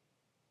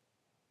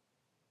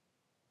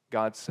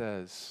 God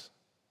says,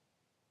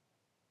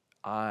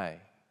 I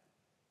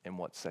am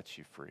what sets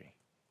you free.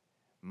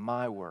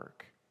 My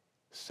work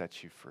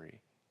sets you free.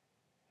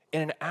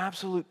 In an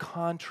absolute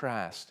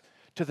contrast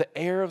to the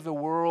air of the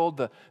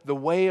world, the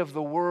way of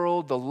the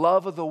world, the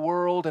love of the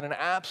world, and an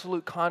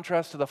absolute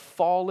contrast to the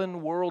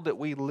fallen world that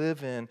we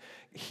live in,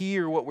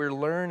 here what we're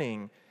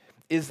learning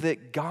is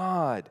that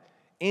God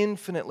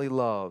infinitely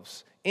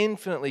loves,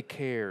 infinitely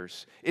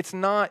cares. It's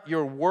not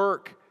your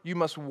work, you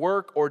must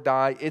work or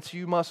die. It's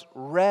you must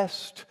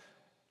rest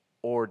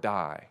or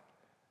die.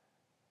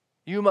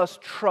 You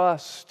must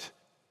trust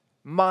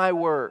my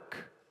work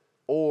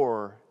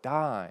or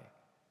die.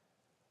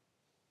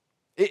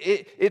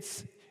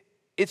 It's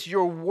It's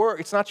your work.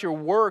 It's not your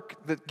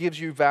work that gives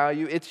you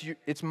value.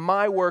 It's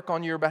my work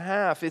on your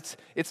behalf.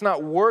 It's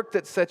not work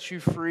that sets you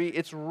free.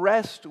 It's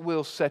rest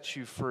will set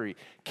you free.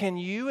 Can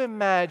you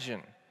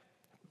imagine?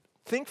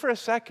 Think for a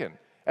second.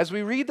 As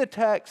we read the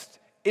text,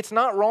 it's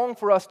not wrong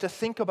for us to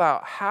think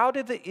about, how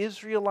did the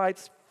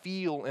Israelites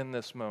feel in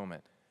this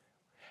moment?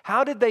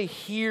 How did they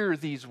hear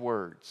these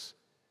words?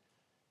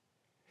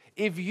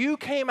 If you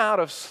came out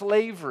of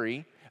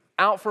slavery,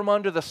 out from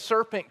under the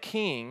serpent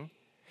king,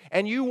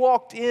 and you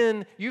walked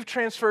in, you've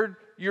transferred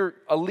your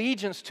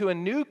allegiance to a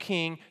new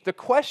king, the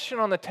question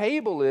on the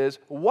table is,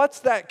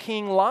 what's that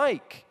king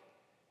like?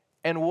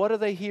 And what are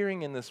they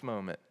hearing in this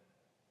moment?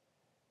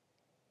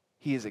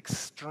 He is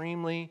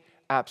extremely,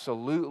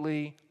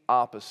 absolutely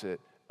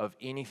opposite of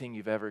anything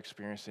you've ever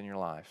experienced in your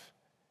life.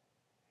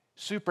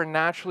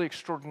 Supernaturally,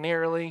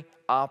 extraordinarily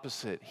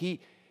opposite. He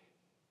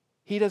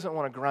doesn't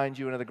want to grind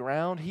you into the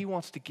ground. He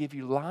wants to give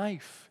you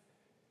life.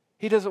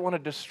 He doesn't want to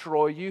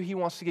destroy you. He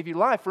wants to give you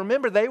life.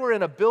 Remember, they were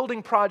in a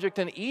building project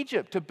in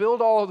Egypt to build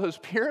all of those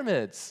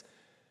pyramids.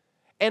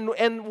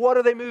 And what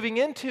are they moving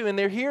into? And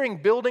they're hearing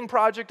building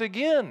project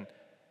again.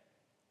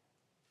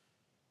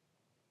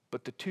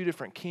 But the two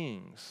different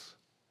kings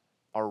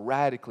are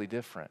radically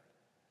different.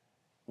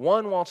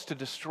 One wants to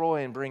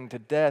destroy and bring to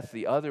death.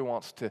 The other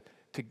wants to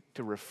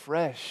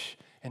refresh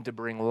and to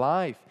bring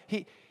life.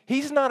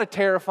 He's not a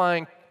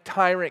terrifying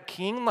tyrant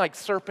king like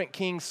serpent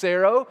king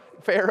Pharaoh.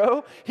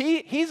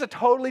 He's a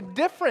totally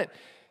different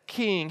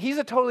king. He's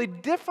a totally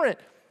different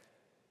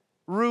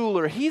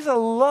ruler. He's a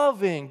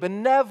loving,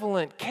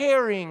 benevolent,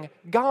 caring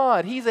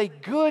God. He's a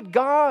good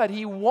God.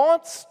 He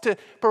wants to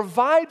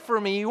provide for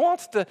me. He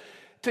wants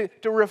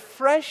to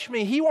refresh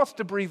me. He wants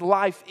to breathe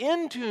life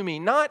into me,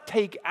 not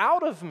take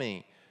out of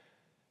me.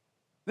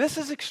 This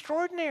is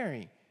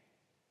extraordinary.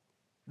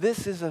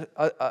 This is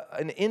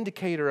an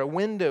indicator, a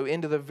window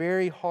into the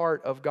very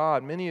heart of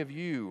God. Many of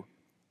you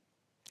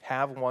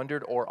have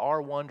wondered or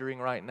are wondering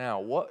right now,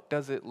 what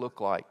does it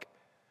look like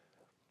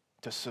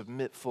to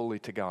submit fully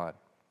to God?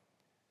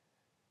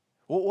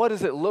 What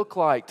does it look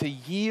like to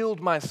yield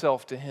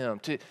myself to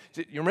Him?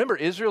 You remember,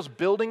 Israel's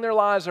building their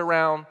lives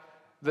around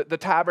the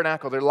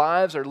tabernacle. Their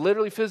lives are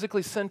literally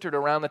physically centered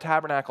around the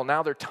tabernacle.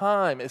 Now their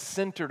time is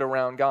centered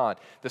around God.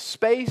 The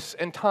space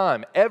and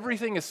time,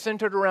 everything is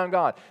centered around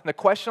God. And the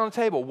question on the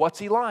table, what's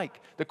He like?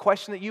 The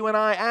question that you and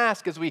I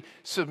ask as we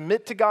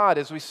submit to God,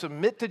 as we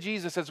submit to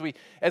Jesus, as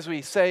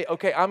we say,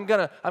 okay, I'm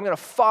gonna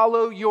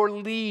follow your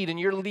lead and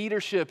your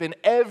leadership in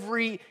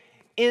every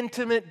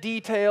intimate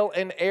detail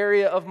and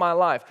area of my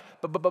life.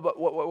 But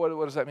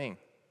what does that mean?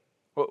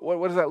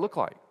 What does that look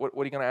like? What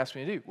are you going to ask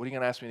me to do? What are you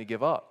going to ask me to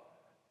give up?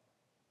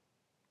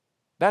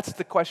 That's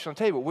the question on the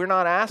table. We're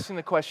not asking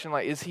the question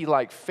like, is he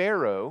like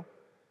Pharaoh?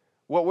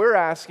 What we're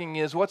asking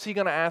is, what's he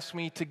going to ask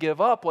me to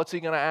give up? What's he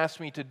going to ask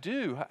me to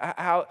do?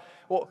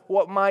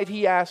 What might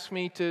he ask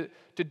me to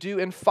do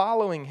in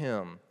following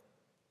him?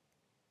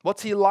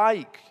 What's he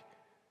like?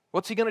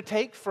 What's he going to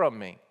take from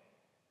me?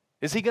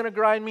 Is he going to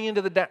grind me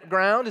into the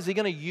ground? Is he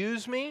going to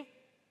use me?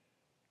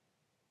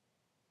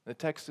 The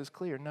text is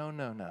clear. No.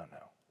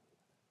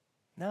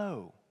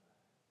 No.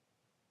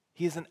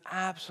 He is an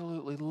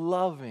absolutely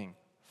loving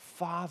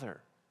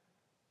Father.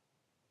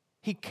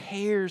 He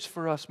cares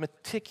for us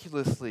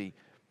meticulously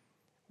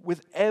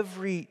with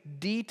every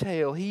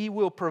detail. He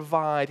will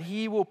provide,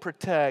 He will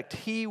protect,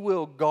 He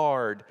will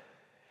guard.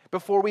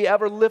 Before we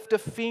ever lift a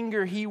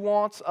finger, He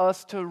wants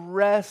us to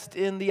rest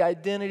in the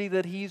identity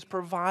that He's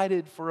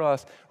provided for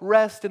us.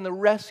 Rest in the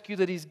rescue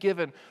that He's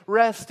given.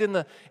 Rest in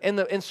the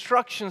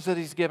instructions that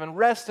He's given.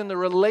 Rest in the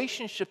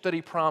relationship that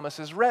He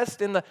promises.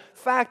 Rest in the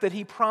fact that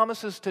He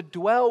promises to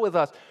dwell with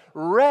us.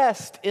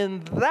 Rest in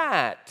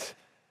that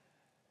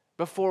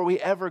before we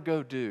ever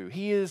go do.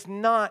 He is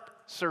not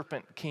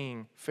serpent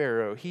king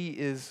Pharaoh. He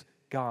is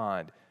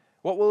God.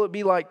 What will it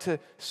be like to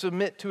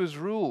submit to His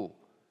rule?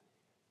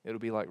 It'll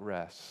be like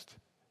rest.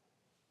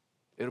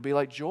 It'll be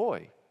like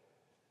joy.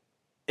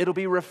 It'll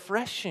be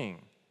refreshing.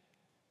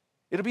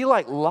 It'll be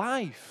like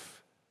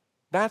life.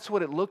 That's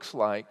what it looks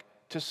like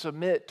to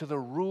submit to the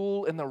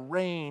rule and the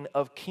reign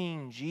of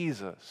King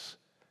Jesus.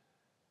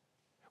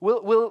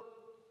 Will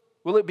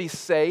it be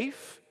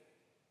safe?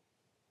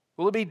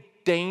 Will it be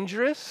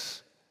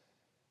dangerous?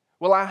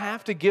 Will I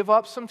have to give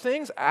up some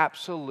things?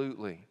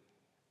 Absolutely.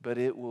 But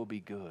it will be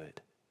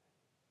good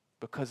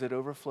because it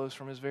overflows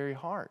from His very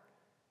heart.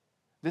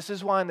 This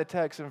is why in the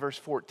text in verse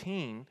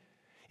 14,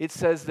 it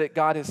says that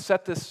God has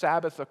set this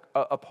Sabbath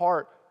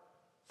apart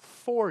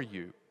for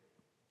you.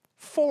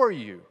 For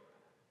you.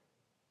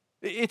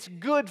 It's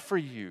good for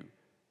you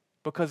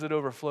because it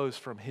overflows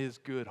from His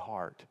good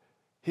heart,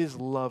 His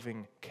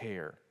loving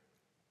care.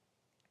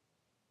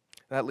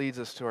 That leads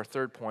us to our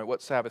third point,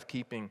 what Sabbath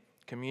keeping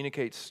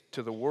communicates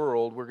to the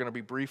world. We're going to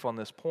be brief on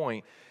this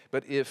point,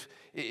 but if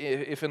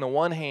in the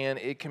one hand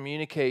it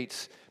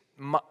communicates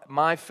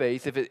my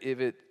faith, if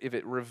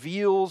it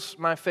reveals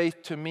my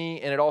faith to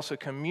me and it also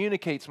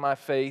communicates my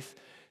faith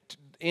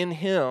in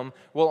him.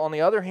 Well, on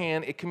the other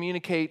hand, it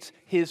communicates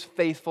his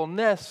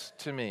faithfulness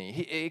to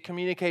me. It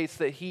communicates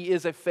that he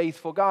is a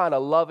faithful God, a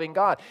loving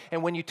God.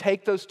 And when you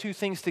take those two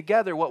things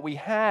together, what we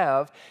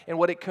have and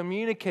what it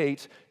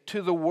communicates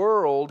to the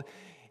world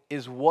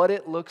is what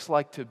it looks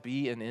like to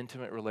be an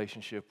intimate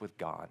relationship with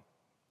God.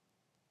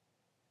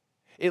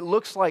 It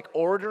looks like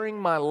ordering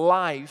my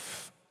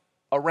life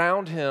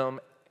around him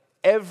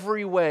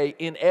every way,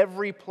 in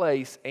every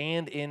place,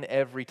 and in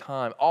every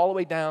time, all the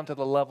way down to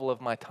the level of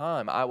my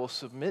time. I will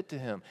submit to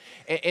him.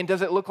 And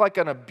does it look like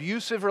an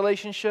abusive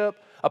relationship,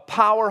 a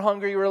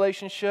power-hungry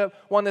relationship,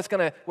 one that's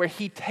where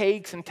he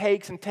takes and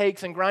takes and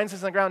takes and grinds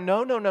us on the ground?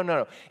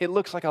 No. It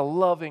looks like a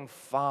loving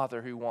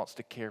father who wants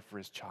to care for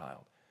his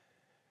child,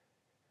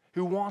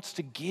 who wants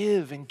to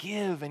give and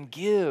give and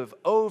give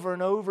over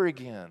and over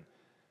again.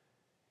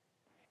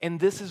 And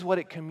this is what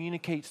it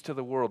communicates to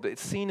the world.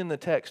 It's seen in the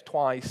text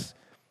twice.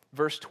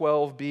 Verse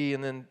 12b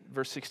and then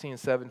verse 16 and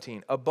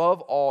 17.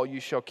 Above all, you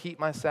shall keep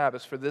my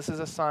Sabbaths, for this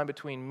is a sign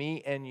between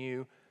me and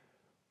you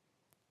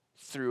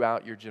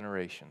throughout your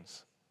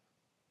generations.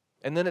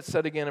 And then it's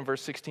said again in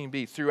verse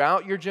 16b,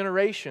 throughout your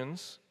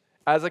generations,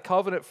 as a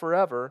covenant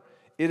forever,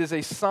 it is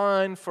a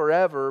sign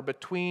forever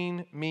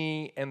between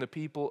me and the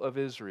people of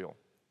Israel.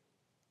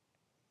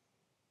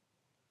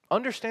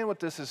 Understand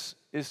what this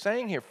is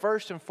saying here.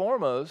 First and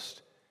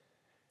foremost,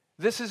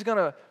 this is going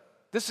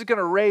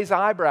to raise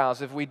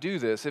eyebrows if we do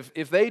this.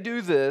 If they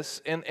do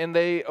this and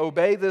they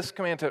obey this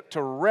command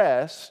to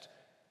rest,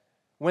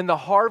 when the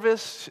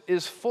harvest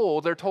is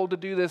full, they're told to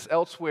do this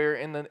elsewhere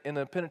in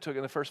the Pentateuch,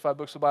 in the first 5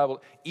 books of the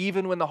Bible,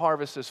 even when the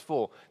harvest is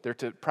full. They're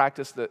to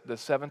practice the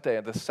seventh day,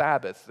 the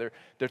Sabbath.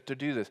 They're to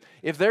do this.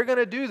 If they're going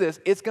to do this,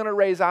 it's going to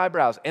raise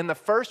eyebrows. And the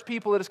first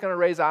people that it's going to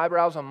raise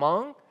eyebrows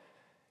among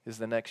is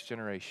the next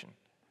generation.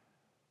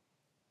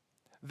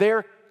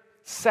 Their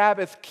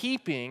Sabbath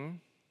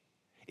keeping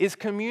is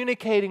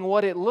communicating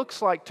what it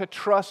looks like to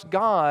trust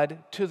God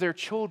to their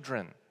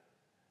children.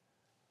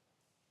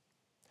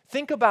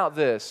 Think about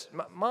this.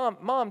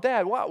 Mom,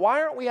 Dad,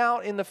 why aren't we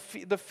out in the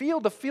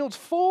field? The field's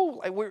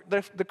full.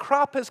 The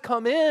crop has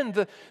come in.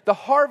 The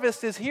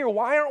harvest is here.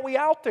 Why aren't we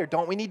out there?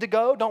 Don't we need to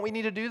go? Don't we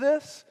need to do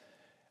this?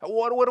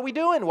 What are we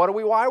doing? Why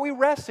are we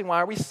resting?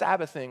 Why are we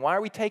Sabbathing? Why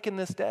are we taking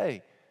this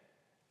day?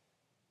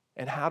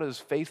 And how does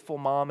faithful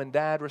mom and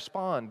dad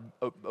respond?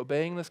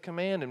 Obeying this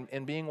command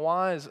and being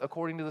wise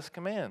according to this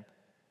command.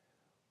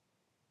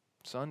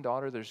 Son,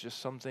 daughter, there's just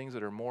some things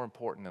that are more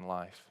important in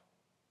life.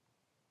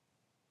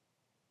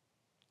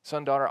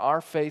 Son, daughter,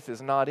 our faith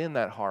is not in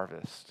that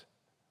harvest.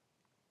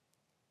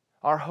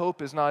 Our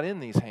hope is not in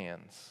these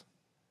hands.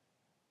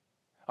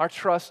 Our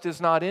trust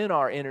is not in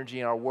our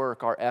energy, our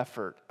work, our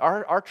effort.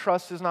 Our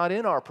trust is not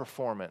in our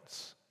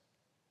performance.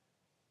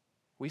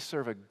 We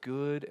serve a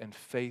good and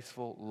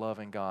faithful,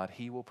 loving God.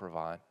 He will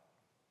provide.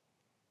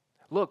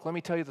 Look, let me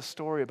tell you the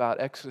story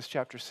about Exodus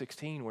chapter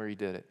 16 where he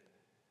did it.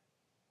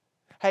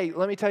 Hey,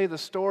 let me tell you the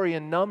story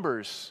in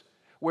Numbers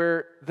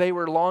where they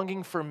were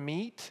longing for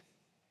meat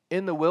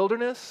in the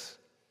wilderness,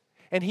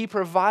 and he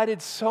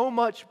provided so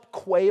much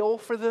quail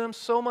for them,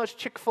 so much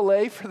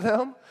Chick-fil-A for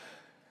them,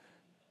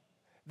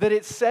 that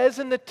it says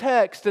in the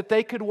text that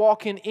they could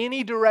walk in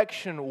any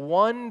direction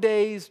 1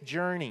 day's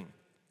journey.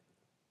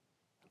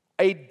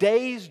 A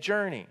day's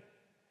journey.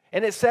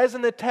 And it says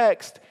in the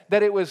text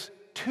that it was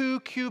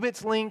 2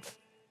 cubits length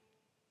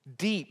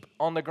deep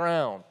on the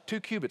ground. 2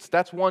 cubits,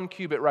 that's 1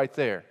 cubit right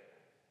there.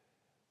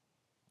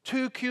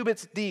 2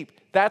 cubits deep,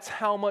 that's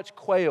how much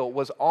quail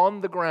was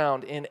on the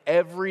ground in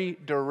every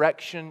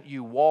direction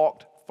you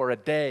walked for a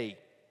day.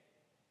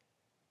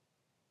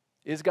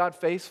 Is God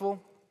faithful?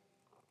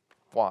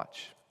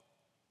 Watch.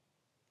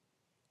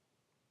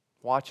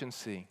 Watch and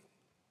see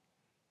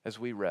as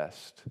we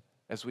rest,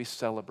 as we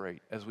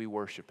celebrate, as we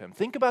worship Him.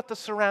 Think about the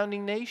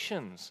surrounding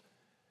nations.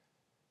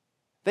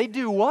 They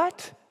do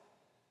what?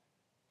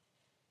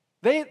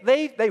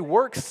 They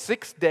work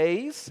 6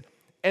 days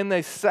and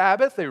they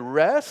Sabbath, they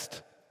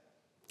rest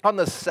on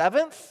the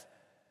 7th,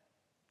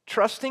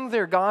 trusting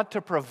their God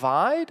to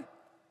provide.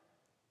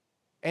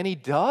 And He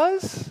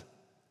does.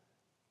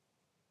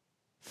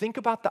 Think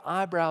about the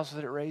eyebrows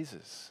that it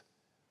raises.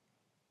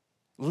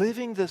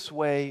 Living this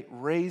way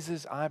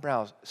raises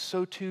eyebrows.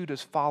 So too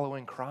does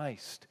following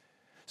Christ.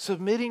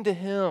 Submitting to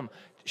Him,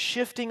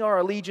 shifting our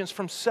allegiance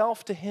from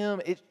self to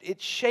Him,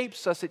 it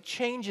shapes us, it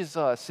changes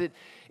us,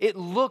 it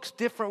looks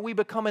different. We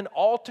become an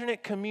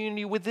alternate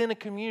community within a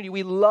community.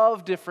 We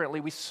love differently,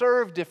 we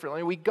serve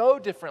differently, we go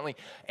differently,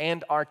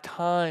 and our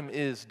time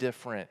is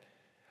different.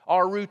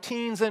 Our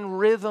routines and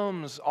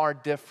rhythms are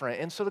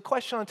different. And so the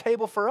question on the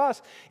table for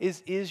us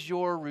is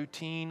your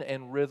routine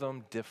and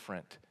rhythm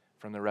different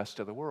from the rest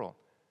of the world?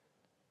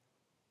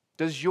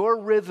 Does your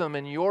rhythm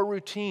and your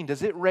routine,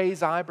 does it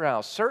raise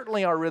eyebrows?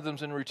 Certainly our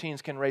rhythms and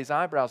routines can raise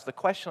eyebrows. The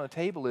question on the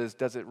table is,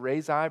 does it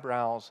raise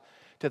eyebrows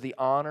to the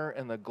honor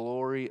and the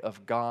glory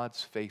of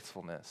God's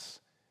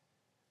faithfulness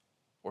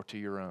or to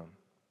your own?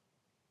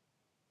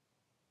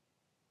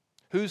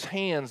 Whose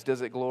hands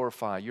does it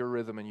glorify, your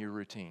rhythm and your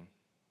routine?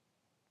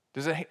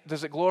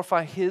 Does it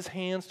glorify His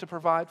hands to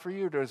provide for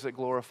you, or does it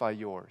glorify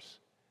yours?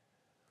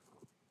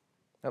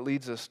 That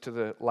leads us to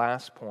the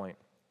last point.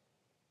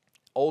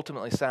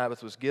 Ultimately,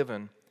 Sabbath was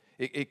given.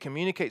 It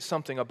communicates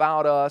something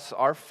about us,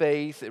 our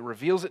faith. It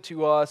reveals it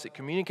to us. It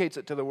communicates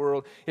it to the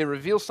world. It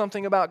reveals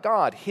something about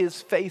God,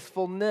 His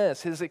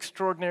faithfulness, His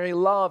extraordinary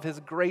love,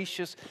 His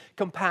gracious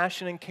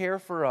compassion and care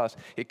for us.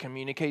 It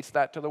communicates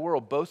that to the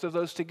world, both of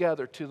those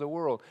together to the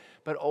world.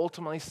 But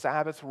ultimately,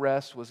 Sabbath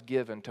rest was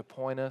given to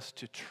point us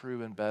to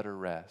true and better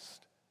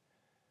rest.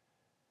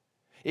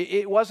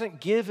 It wasn't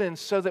given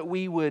so that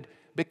we would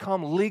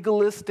become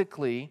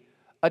legalistically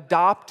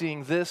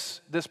adopting this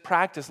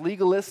practice,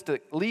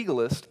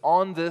 legalist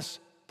on this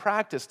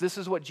practice. This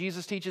is what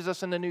Jesus teaches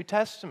us in the New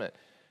Testament.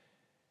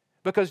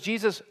 Because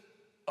Jesus,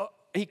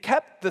 He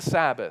kept the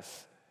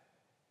Sabbath.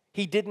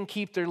 He didn't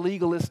keep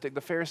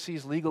the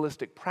Pharisees'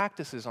 legalistic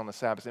practices on the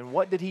Sabbath. And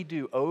what did He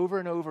do over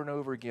and over and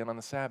over again on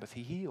the Sabbath?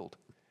 He healed.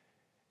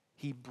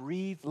 He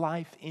breathed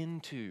life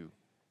into,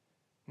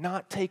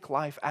 not take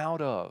life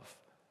out of.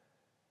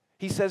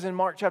 He says in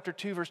Mark chapter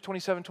 2, verse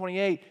 27,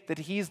 28, that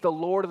He's the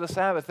Lord of the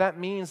Sabbath. That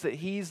means that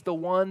He's the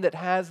one that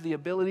has the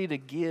ability to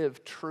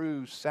give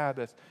true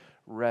Sabbath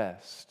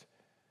rest.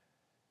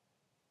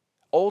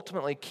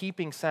 Ultimately,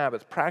 keeping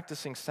Sabbath,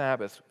 practicing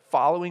Sabbath,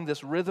 following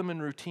this rhythm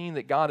and routine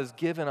that God has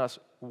given us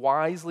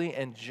wisely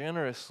and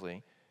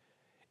generously,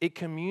 it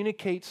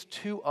communicates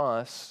to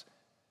us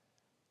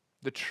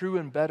the true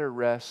and better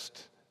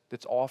rest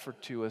that's offered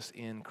to us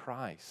in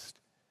Christ.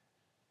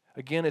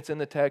 Again, it's in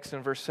the text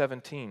in verse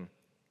 17.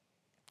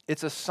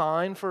 It's a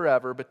sign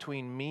forever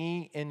between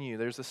me and you.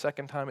 There's the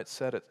second time it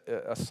said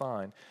a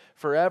sign.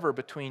 Forever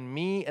between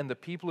me and the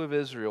people of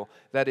Israel,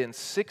 that in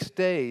 6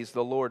 days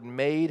the Lord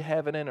made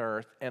heaven and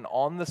earth, and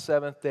on the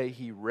seventh day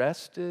He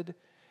rested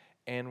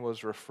and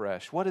was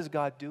refreshed. What is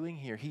God doing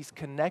here? He's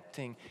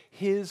connecting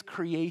His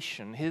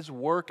creation, His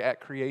work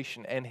at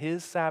creation, and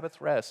His Sabbath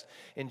rest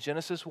in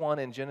Genesis 1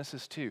 and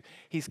Genesis 2.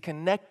 He's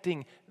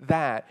connecting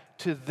that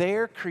to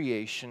their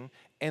creation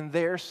and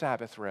their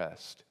Sabbath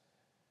rest.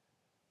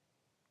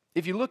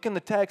 If you look in the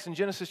text in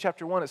Genesis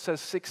chapter 1, it says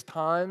 6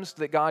 times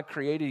that God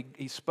created.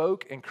 He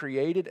spoke and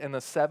created, and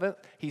the seventh,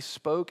 He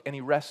spoke and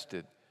He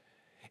rested.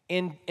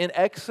 In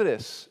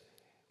Exodus,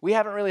 we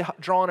haven't really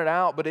drawn it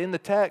out, but in the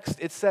text,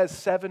 it says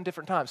 7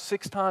 different times.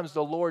 6 times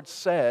the Lord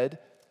said,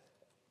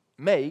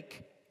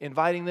 make,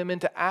 inviting them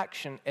into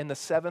action, and the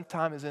 7th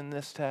time is in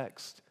this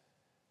text.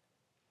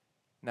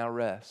 Now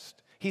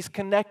rest. He's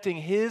connecting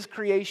His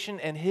creation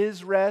and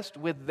His rest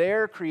with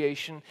their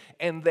creation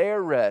and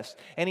their rest.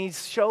 And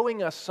He's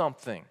showing us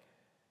something.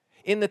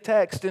 In the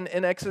text,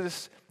 in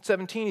Exodus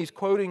 17, He's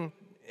quoting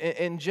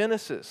in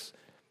Genesis.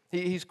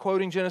 He's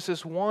quoting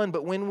Genesis 1.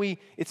 But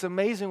it's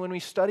amazing when we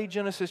study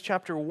Genesis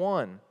chapter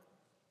 1,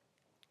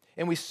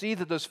 and we see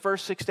that those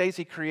first 6 days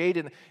He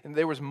created, and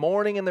there was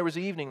morning and there was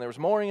evening, there was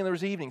morning and there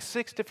was evening,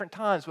 6 different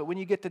times. But when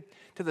you get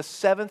to the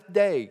 7th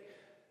day,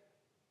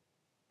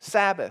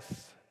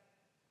 Sabbath,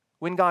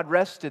 when God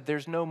rested,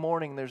 there's no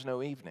morning, there's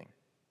no evening.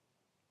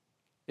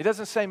 It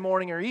doesn't say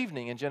morning or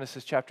evening in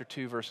Genesis chapter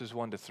 2, verses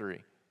 1 to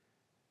 3.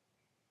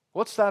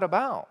 What's that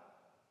about?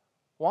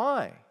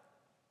 Why?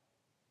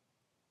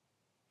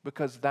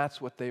 Because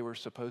that's what they were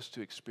supposed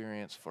to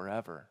experience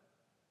forever.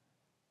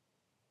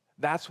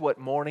 That's what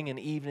morning and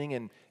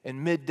evening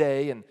and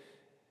midday and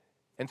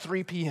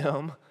 3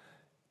 p.m.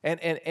 And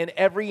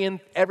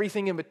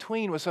everything in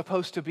between was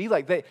supposed to be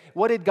like.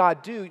 What did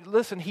God do?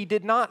 Listen, He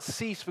did not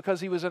cease because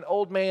He was an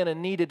old man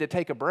and needed to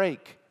take a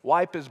break,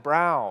 wipe His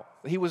brow.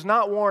 He was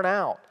not worn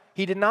out.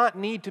 He did not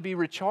need to be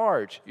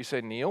recharged. You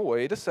say, Neal,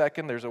 wait a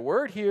second. There's a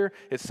word here.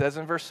 It says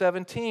in verse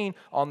 17,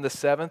 on the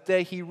 7th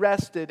day He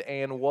rested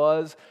and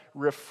was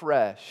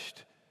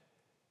refreshed.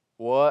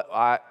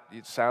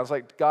 It sounds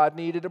like God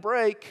needed a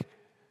break.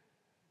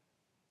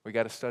 We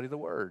got to study the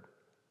word.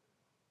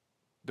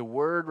 The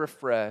word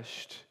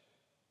refreshed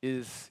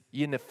is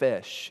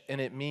yinefesh, and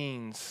it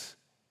means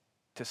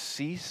to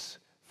cease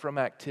from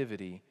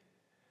activity,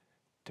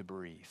 to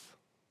breathe.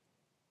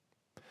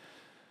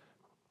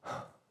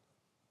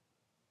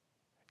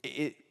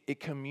 It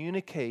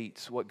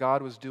communicates what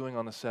God was doing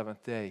on the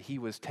 7th day. He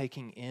was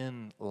taking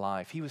in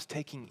life. He was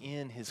taking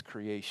in His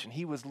creation.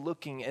 He was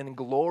looking and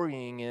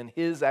glorying in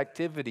His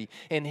activity,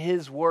 in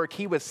His work.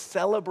 He was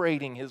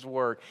celebrating His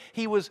work.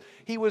 He was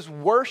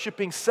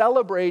worshiping,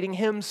 celebrating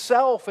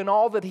Himself and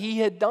all that He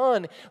had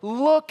done.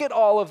 Look at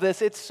all of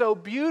this. It's so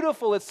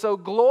beautiful. It's so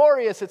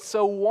glorious. It's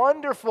so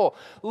wonderful.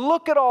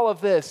 Look at all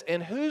of this.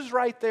 And who's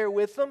right there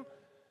with them?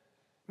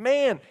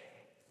 Man,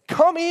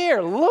 come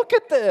here. Look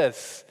at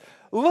this.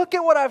 Look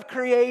at what I've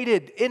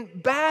created.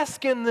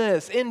 Bask in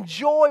this.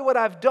 Enjoy what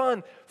I've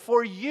done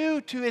for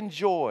you to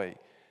enjoy.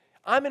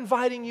 I'm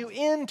inviting you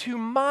into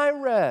my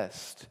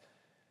rest.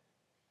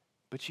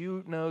 But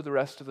you know the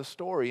rest of the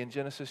story. In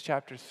Genesis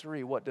chapter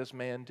 3, what does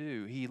man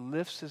do? He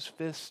lifts his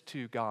fist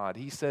to God.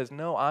 He says,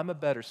 no, I'm a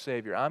better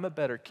Savior. I'm a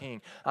better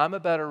King. I'm a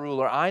better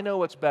ruler. I know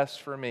what's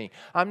best for me.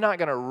 I'm not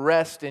going to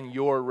rest in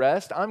your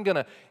rest. I'm going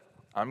to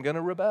I'm going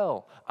to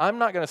rebel. I'm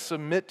not going to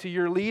submit to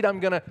your lead. I'm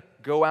going to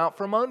go out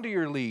from under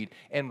your lead.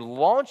 And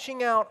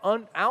launching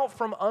out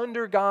from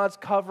under God's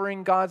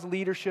covering, God's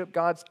leadership,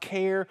 God's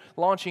care,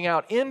 launching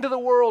out into the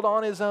world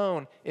on his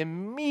own,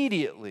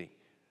 immediately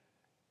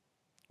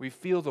we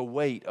feel the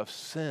weight of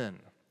sin,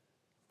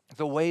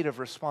 the weight of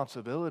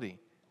responsibility.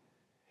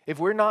 If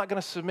we're not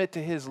going to submit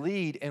to his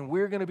lead and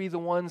we're going to be the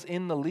ones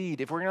in the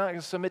lead, if we're not going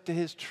to submit to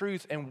his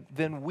truth, and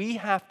then we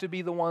have to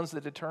be the ones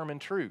that determine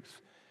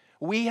truth.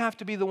 We have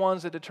to be the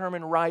ones that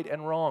determine right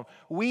and wrong.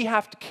 We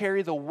have to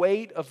carry the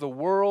weight of the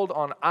world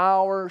on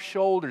our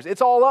shoulders.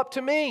 It's all up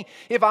to me.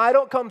 If I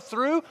don't come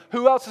through,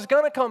 who else is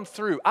going to come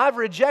through? I've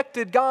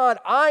rejected God.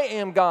 I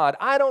am God.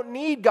 I don't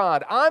need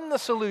God. I'm the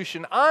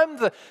solution. I'm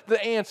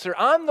the answer.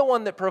 I'm the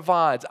one that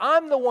provides.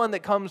 I'm the one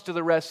that comes to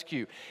the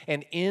rescue.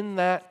 And in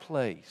that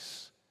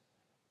place,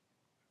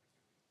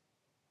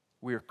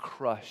 we're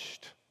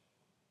crushed.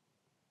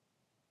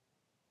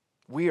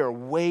 We are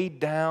weighed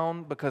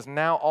down because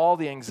now all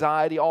the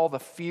anxiety, all the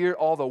fear,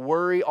 all the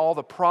worry, all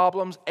the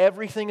problems,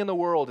 everything in the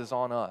world is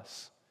on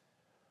us.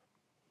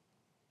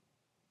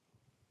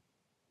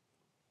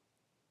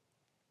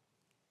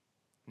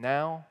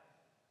 Now,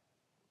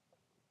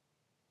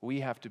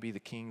 we have to be the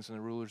kings and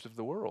the rulers of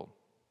the world.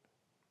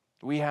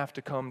 We have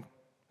to come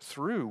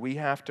through. We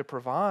have to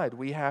provide.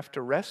 We have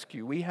to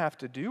rescue. We have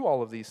to do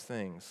all of these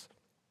things.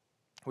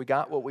 We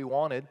got what we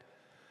wanted,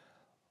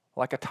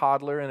 like a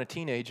toddler and a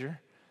teenager.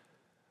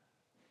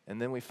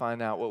 And then we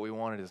find out what we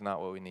wanted is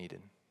not what we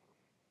needed.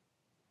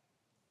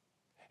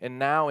 And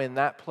now in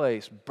that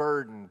place,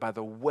 burdened by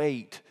the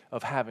weight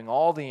of having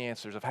all the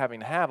answers, of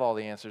having to have all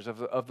the answers,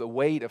 of the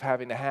weight of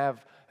having to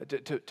have,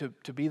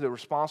 to be the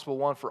responsible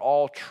one for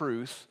all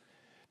truth,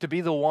 to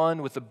be the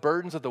one with the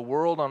burdens of the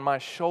world on my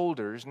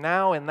shoulders,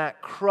 now in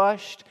that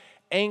crushed,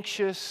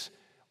 anxious,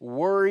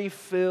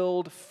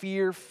 worry-filled,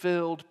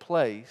 fear-filled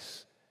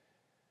place,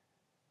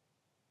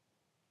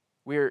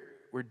 we're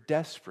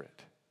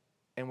desperate.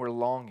 And we're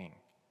longing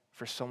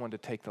for someone to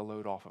take the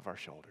load off of our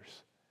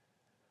shoulders.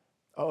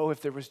 Oh,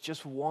 if there was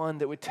just one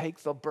that would take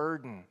the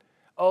burden.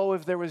 Oh,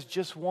 if there was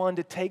just one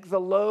to take the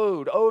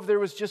load. Oh, if there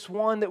was just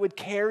one that would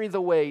carry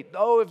the weight.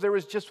 Oh, if there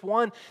was just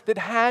one that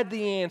had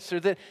the answer,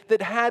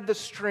 that had the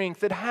strength,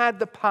 that had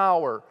the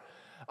power.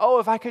 Oh,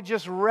 if I could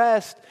just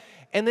rest.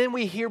 And then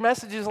we hear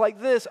messages like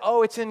this.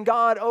 Oh, it's in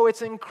God. Oh,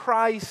 it's in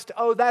Christ.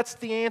 Oh, that's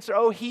the answer.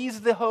 Oh,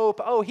 he's the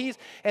hope. Oh,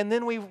 and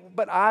then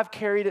but I've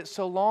carried it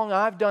so long.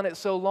 I've done it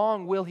so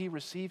long. Will he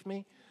receive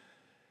me?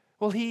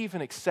 Will he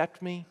even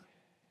accept me?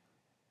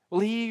 Will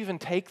he even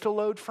take the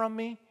load from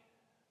me?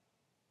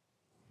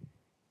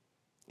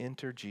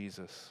 Enter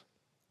Jesus.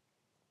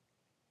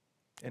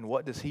 And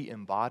what does he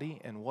embody?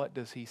 And what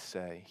does he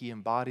say? He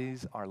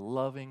embodies our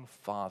loving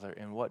Father.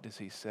 And what does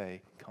he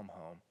say? Come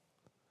home.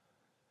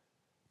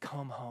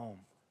 Come home.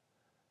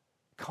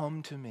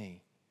 Come to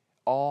me,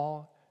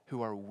 all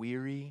who are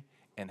weary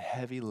and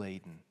heavy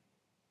laden,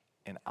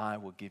 and I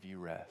will give you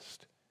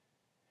rest.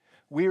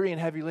 Weary and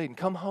heavy laden.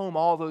 Come home,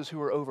 all those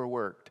who are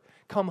overworked.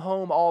 Come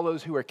home, all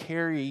those who are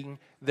carrying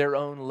their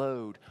own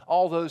load.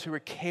 All those who are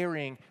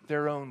carrying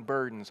their own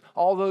burdens.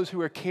 All those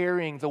who are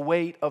carrying the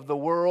weight of the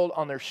world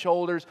on their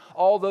shoulders.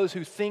 All those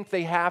who think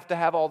they have to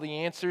have all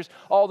the answers.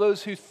 All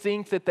those who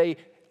think that they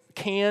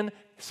can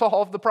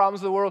solve the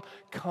problems of the world.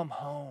 Come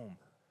home.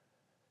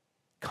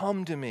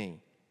 Come to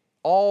me,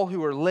 all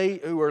who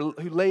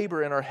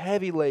labor and are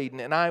heavy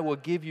laden, and I will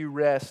give you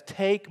rest.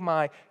 Take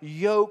my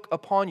yoke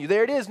upon you.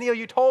 There it is, Neal.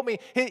 You told me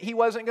he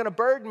wasn't going to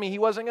burden me. He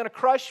wasn't going to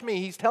crush me.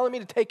 He's telling me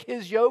to take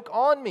his yoke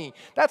on me.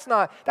 That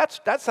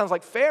sounds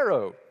like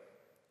Pharaoh.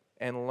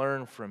 And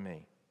learn from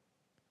me,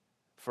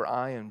 for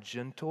I am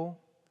gentle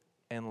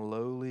and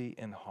lowly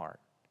in heart,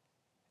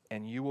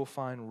 and you will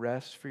find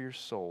rest for your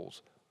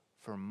souls.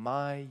 For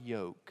my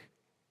yoke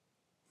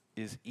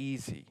is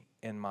easy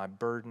and my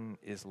burden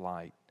is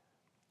light.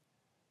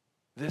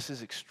 This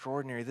is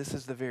extraordinary. This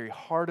is the very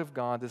heart of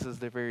God. This is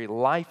the very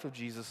life of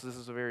Jesus. This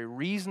is the very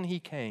reason he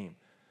came,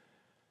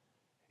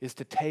 is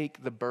to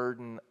take the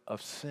burden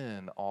of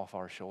sin off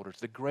our shoulders,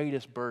 the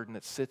greatest burden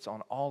that sits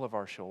on all of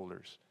our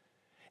shoulders,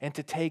 and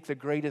to take the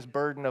greatest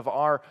burden of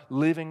our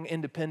living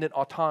independent,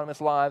 autonomous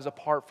lives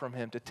apart from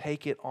him, to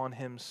take it on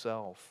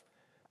himself.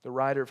 The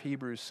writer of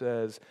Hebrews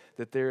says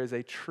that there is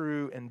a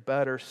true and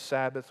better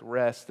Sabbath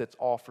rest that's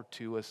offered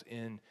to us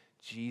in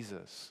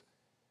Jesus.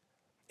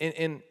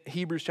 In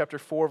Hebrews chapter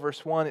 4,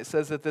 verse 1, it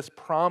says that this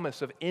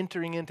promise of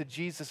entering into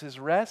Jesus'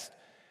 rest,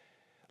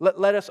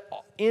 let us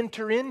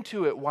enter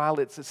into it while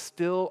it's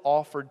still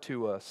offered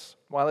to us,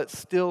 while it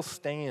still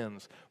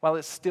stands, while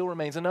it still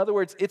remains. In other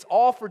words, it's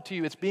offered to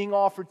you. It's being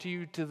offered to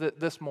you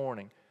this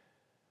morning.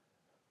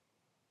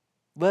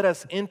 Let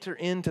us enter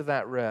into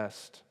that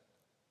rest.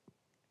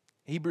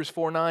 Hebrews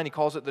 4:9, he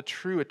calls it the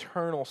true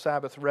eternal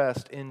Sabbath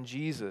rest in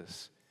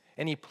Jesus.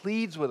 And he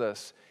pleads with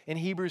us in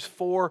Hebrews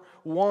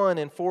 4:1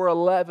 and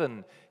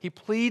 4:11. He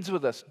pleads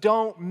with us,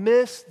 don't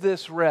miss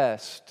this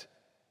rest.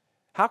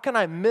 How can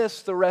I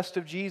miss the rest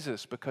of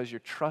Jesus? Because you're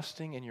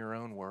trusting in your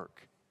own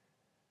work.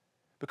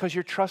 because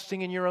you're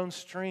trusting in your own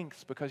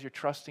strength, because you're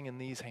trusting in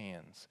these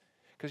hands,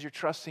 because you're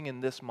trusting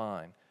in this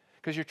mind,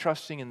 because you're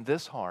trusting in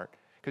this heart,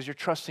 because you're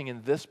trusting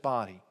in this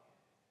body,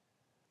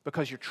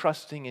 because you're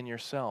trusting in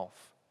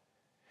yourself.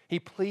 He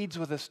pleads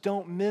with us,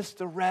 don't miss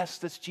the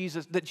rest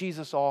that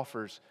Jesus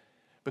offers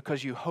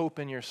because you hope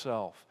in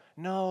yourself.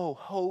 No,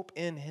 hope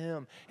in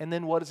Him. And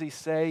then what does He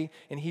say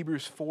in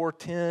Hebrews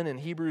 4:10 and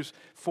Hebrews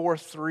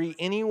 4:3?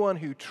 Anyone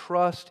who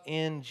trusts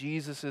in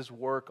Jesus'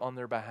 work on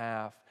their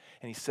behalf,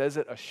 and He says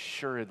it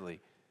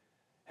assuredly,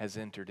 has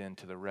entered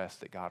into the rest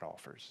that God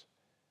offers.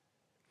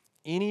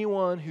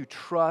 Anyone who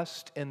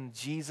trusts in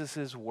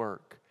Jesus'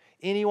 work,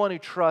 anyone who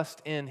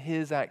trusts in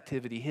His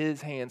activity,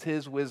 His hands,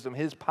 His wisdom,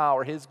 His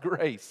power, His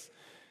grace,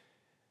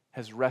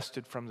 has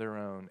rested from their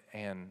own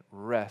and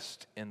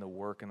rest in the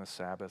work and the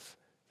Sabbath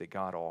that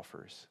God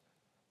offers.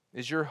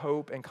 Is your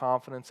hope and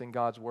confidence in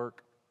God's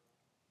work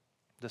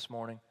this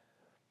morning?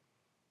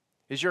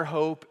 Is your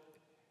hope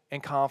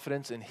and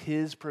confidence in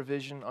His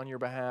provision on your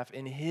behalf,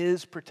 in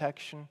His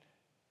protection,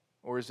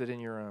 or is it in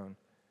your own?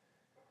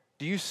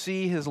 Do you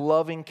see His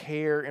loving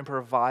care in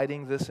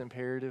providing this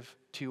imperative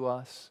to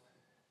us?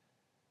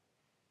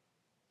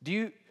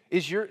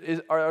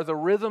 Are the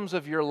rhythms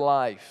of your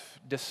life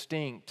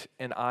distinct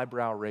and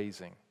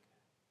eyebrow-raising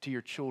to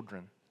your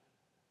children,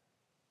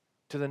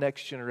 to the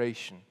next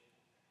generation,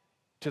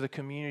 to the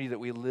community that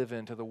we live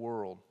in, to the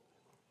world?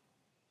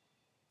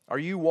 Are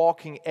you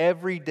walking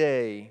every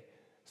day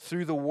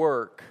through the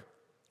work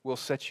will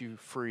set you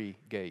free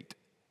gate?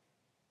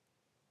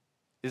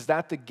 Is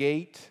that the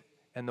gate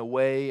and the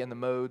way and the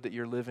mode that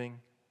you're living?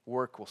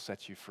 Work will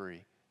set you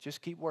free.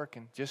 Just keep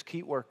working, just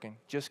keep working,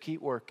 just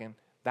keep working.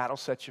 That'll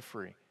set you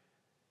free.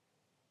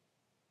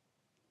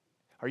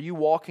 Are you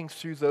walking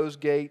through those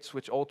gates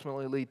which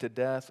ultimately lead to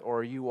death, or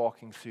are you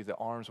walking through the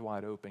arms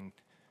wide open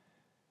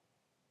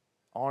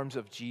arms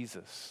of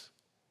Jesus,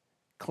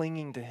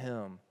 clinging to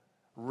Him,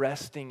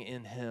 resting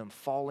in Him,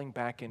 falling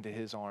back into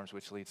His arms,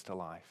 which leads to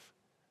life?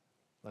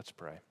 Let's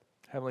pray.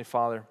 Heavenly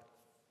Father,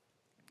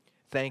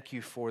 thank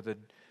You for the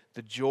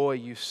joy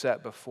You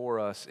set before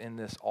us in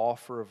this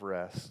offer of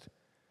rest.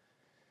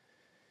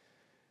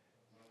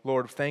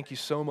 Lord, thank You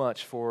so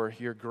much for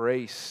Your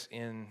grace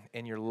and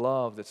Your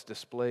love that's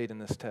displayed in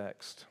this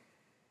text.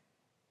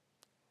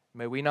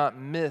 May we not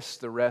miss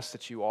the rest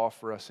that You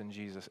offer us in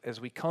Jesus. As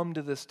we come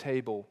to this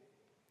table,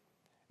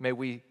 may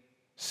we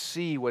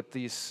see what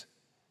these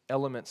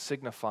elements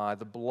signify,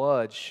 the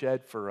blood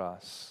shed for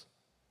us,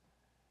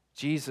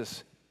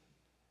 Jesus'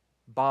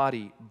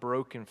 body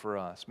broken for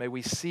us. May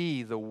we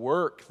see the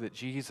work that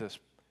Jesus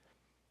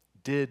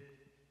did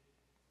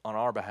on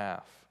our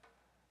behalf,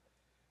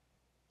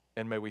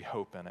 and may we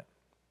hope in it.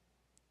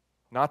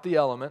 Not the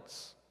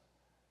elements,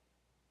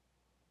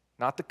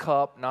 not the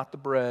cup, not the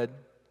bread,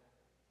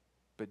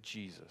 but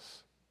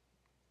Jesus.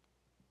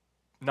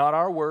 Not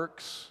our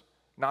works,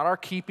 not our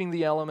keeping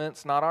the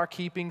elements, not our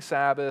keeping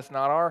Sabbath,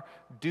 not our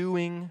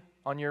doing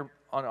on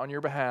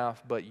your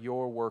behalf, but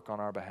Your work on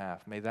our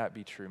behalf. May that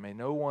be true. May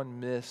no one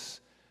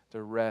miss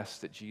the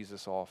rest that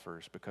Jesus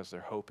offers because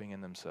they're hoping in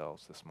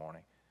themselves this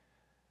morning.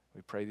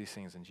 We pray these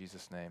things in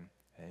Jesus' name.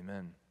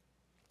 Amen.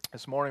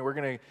 This morning we're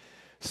going to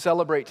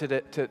celebrate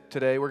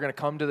today. We're going to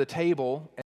come to the table, and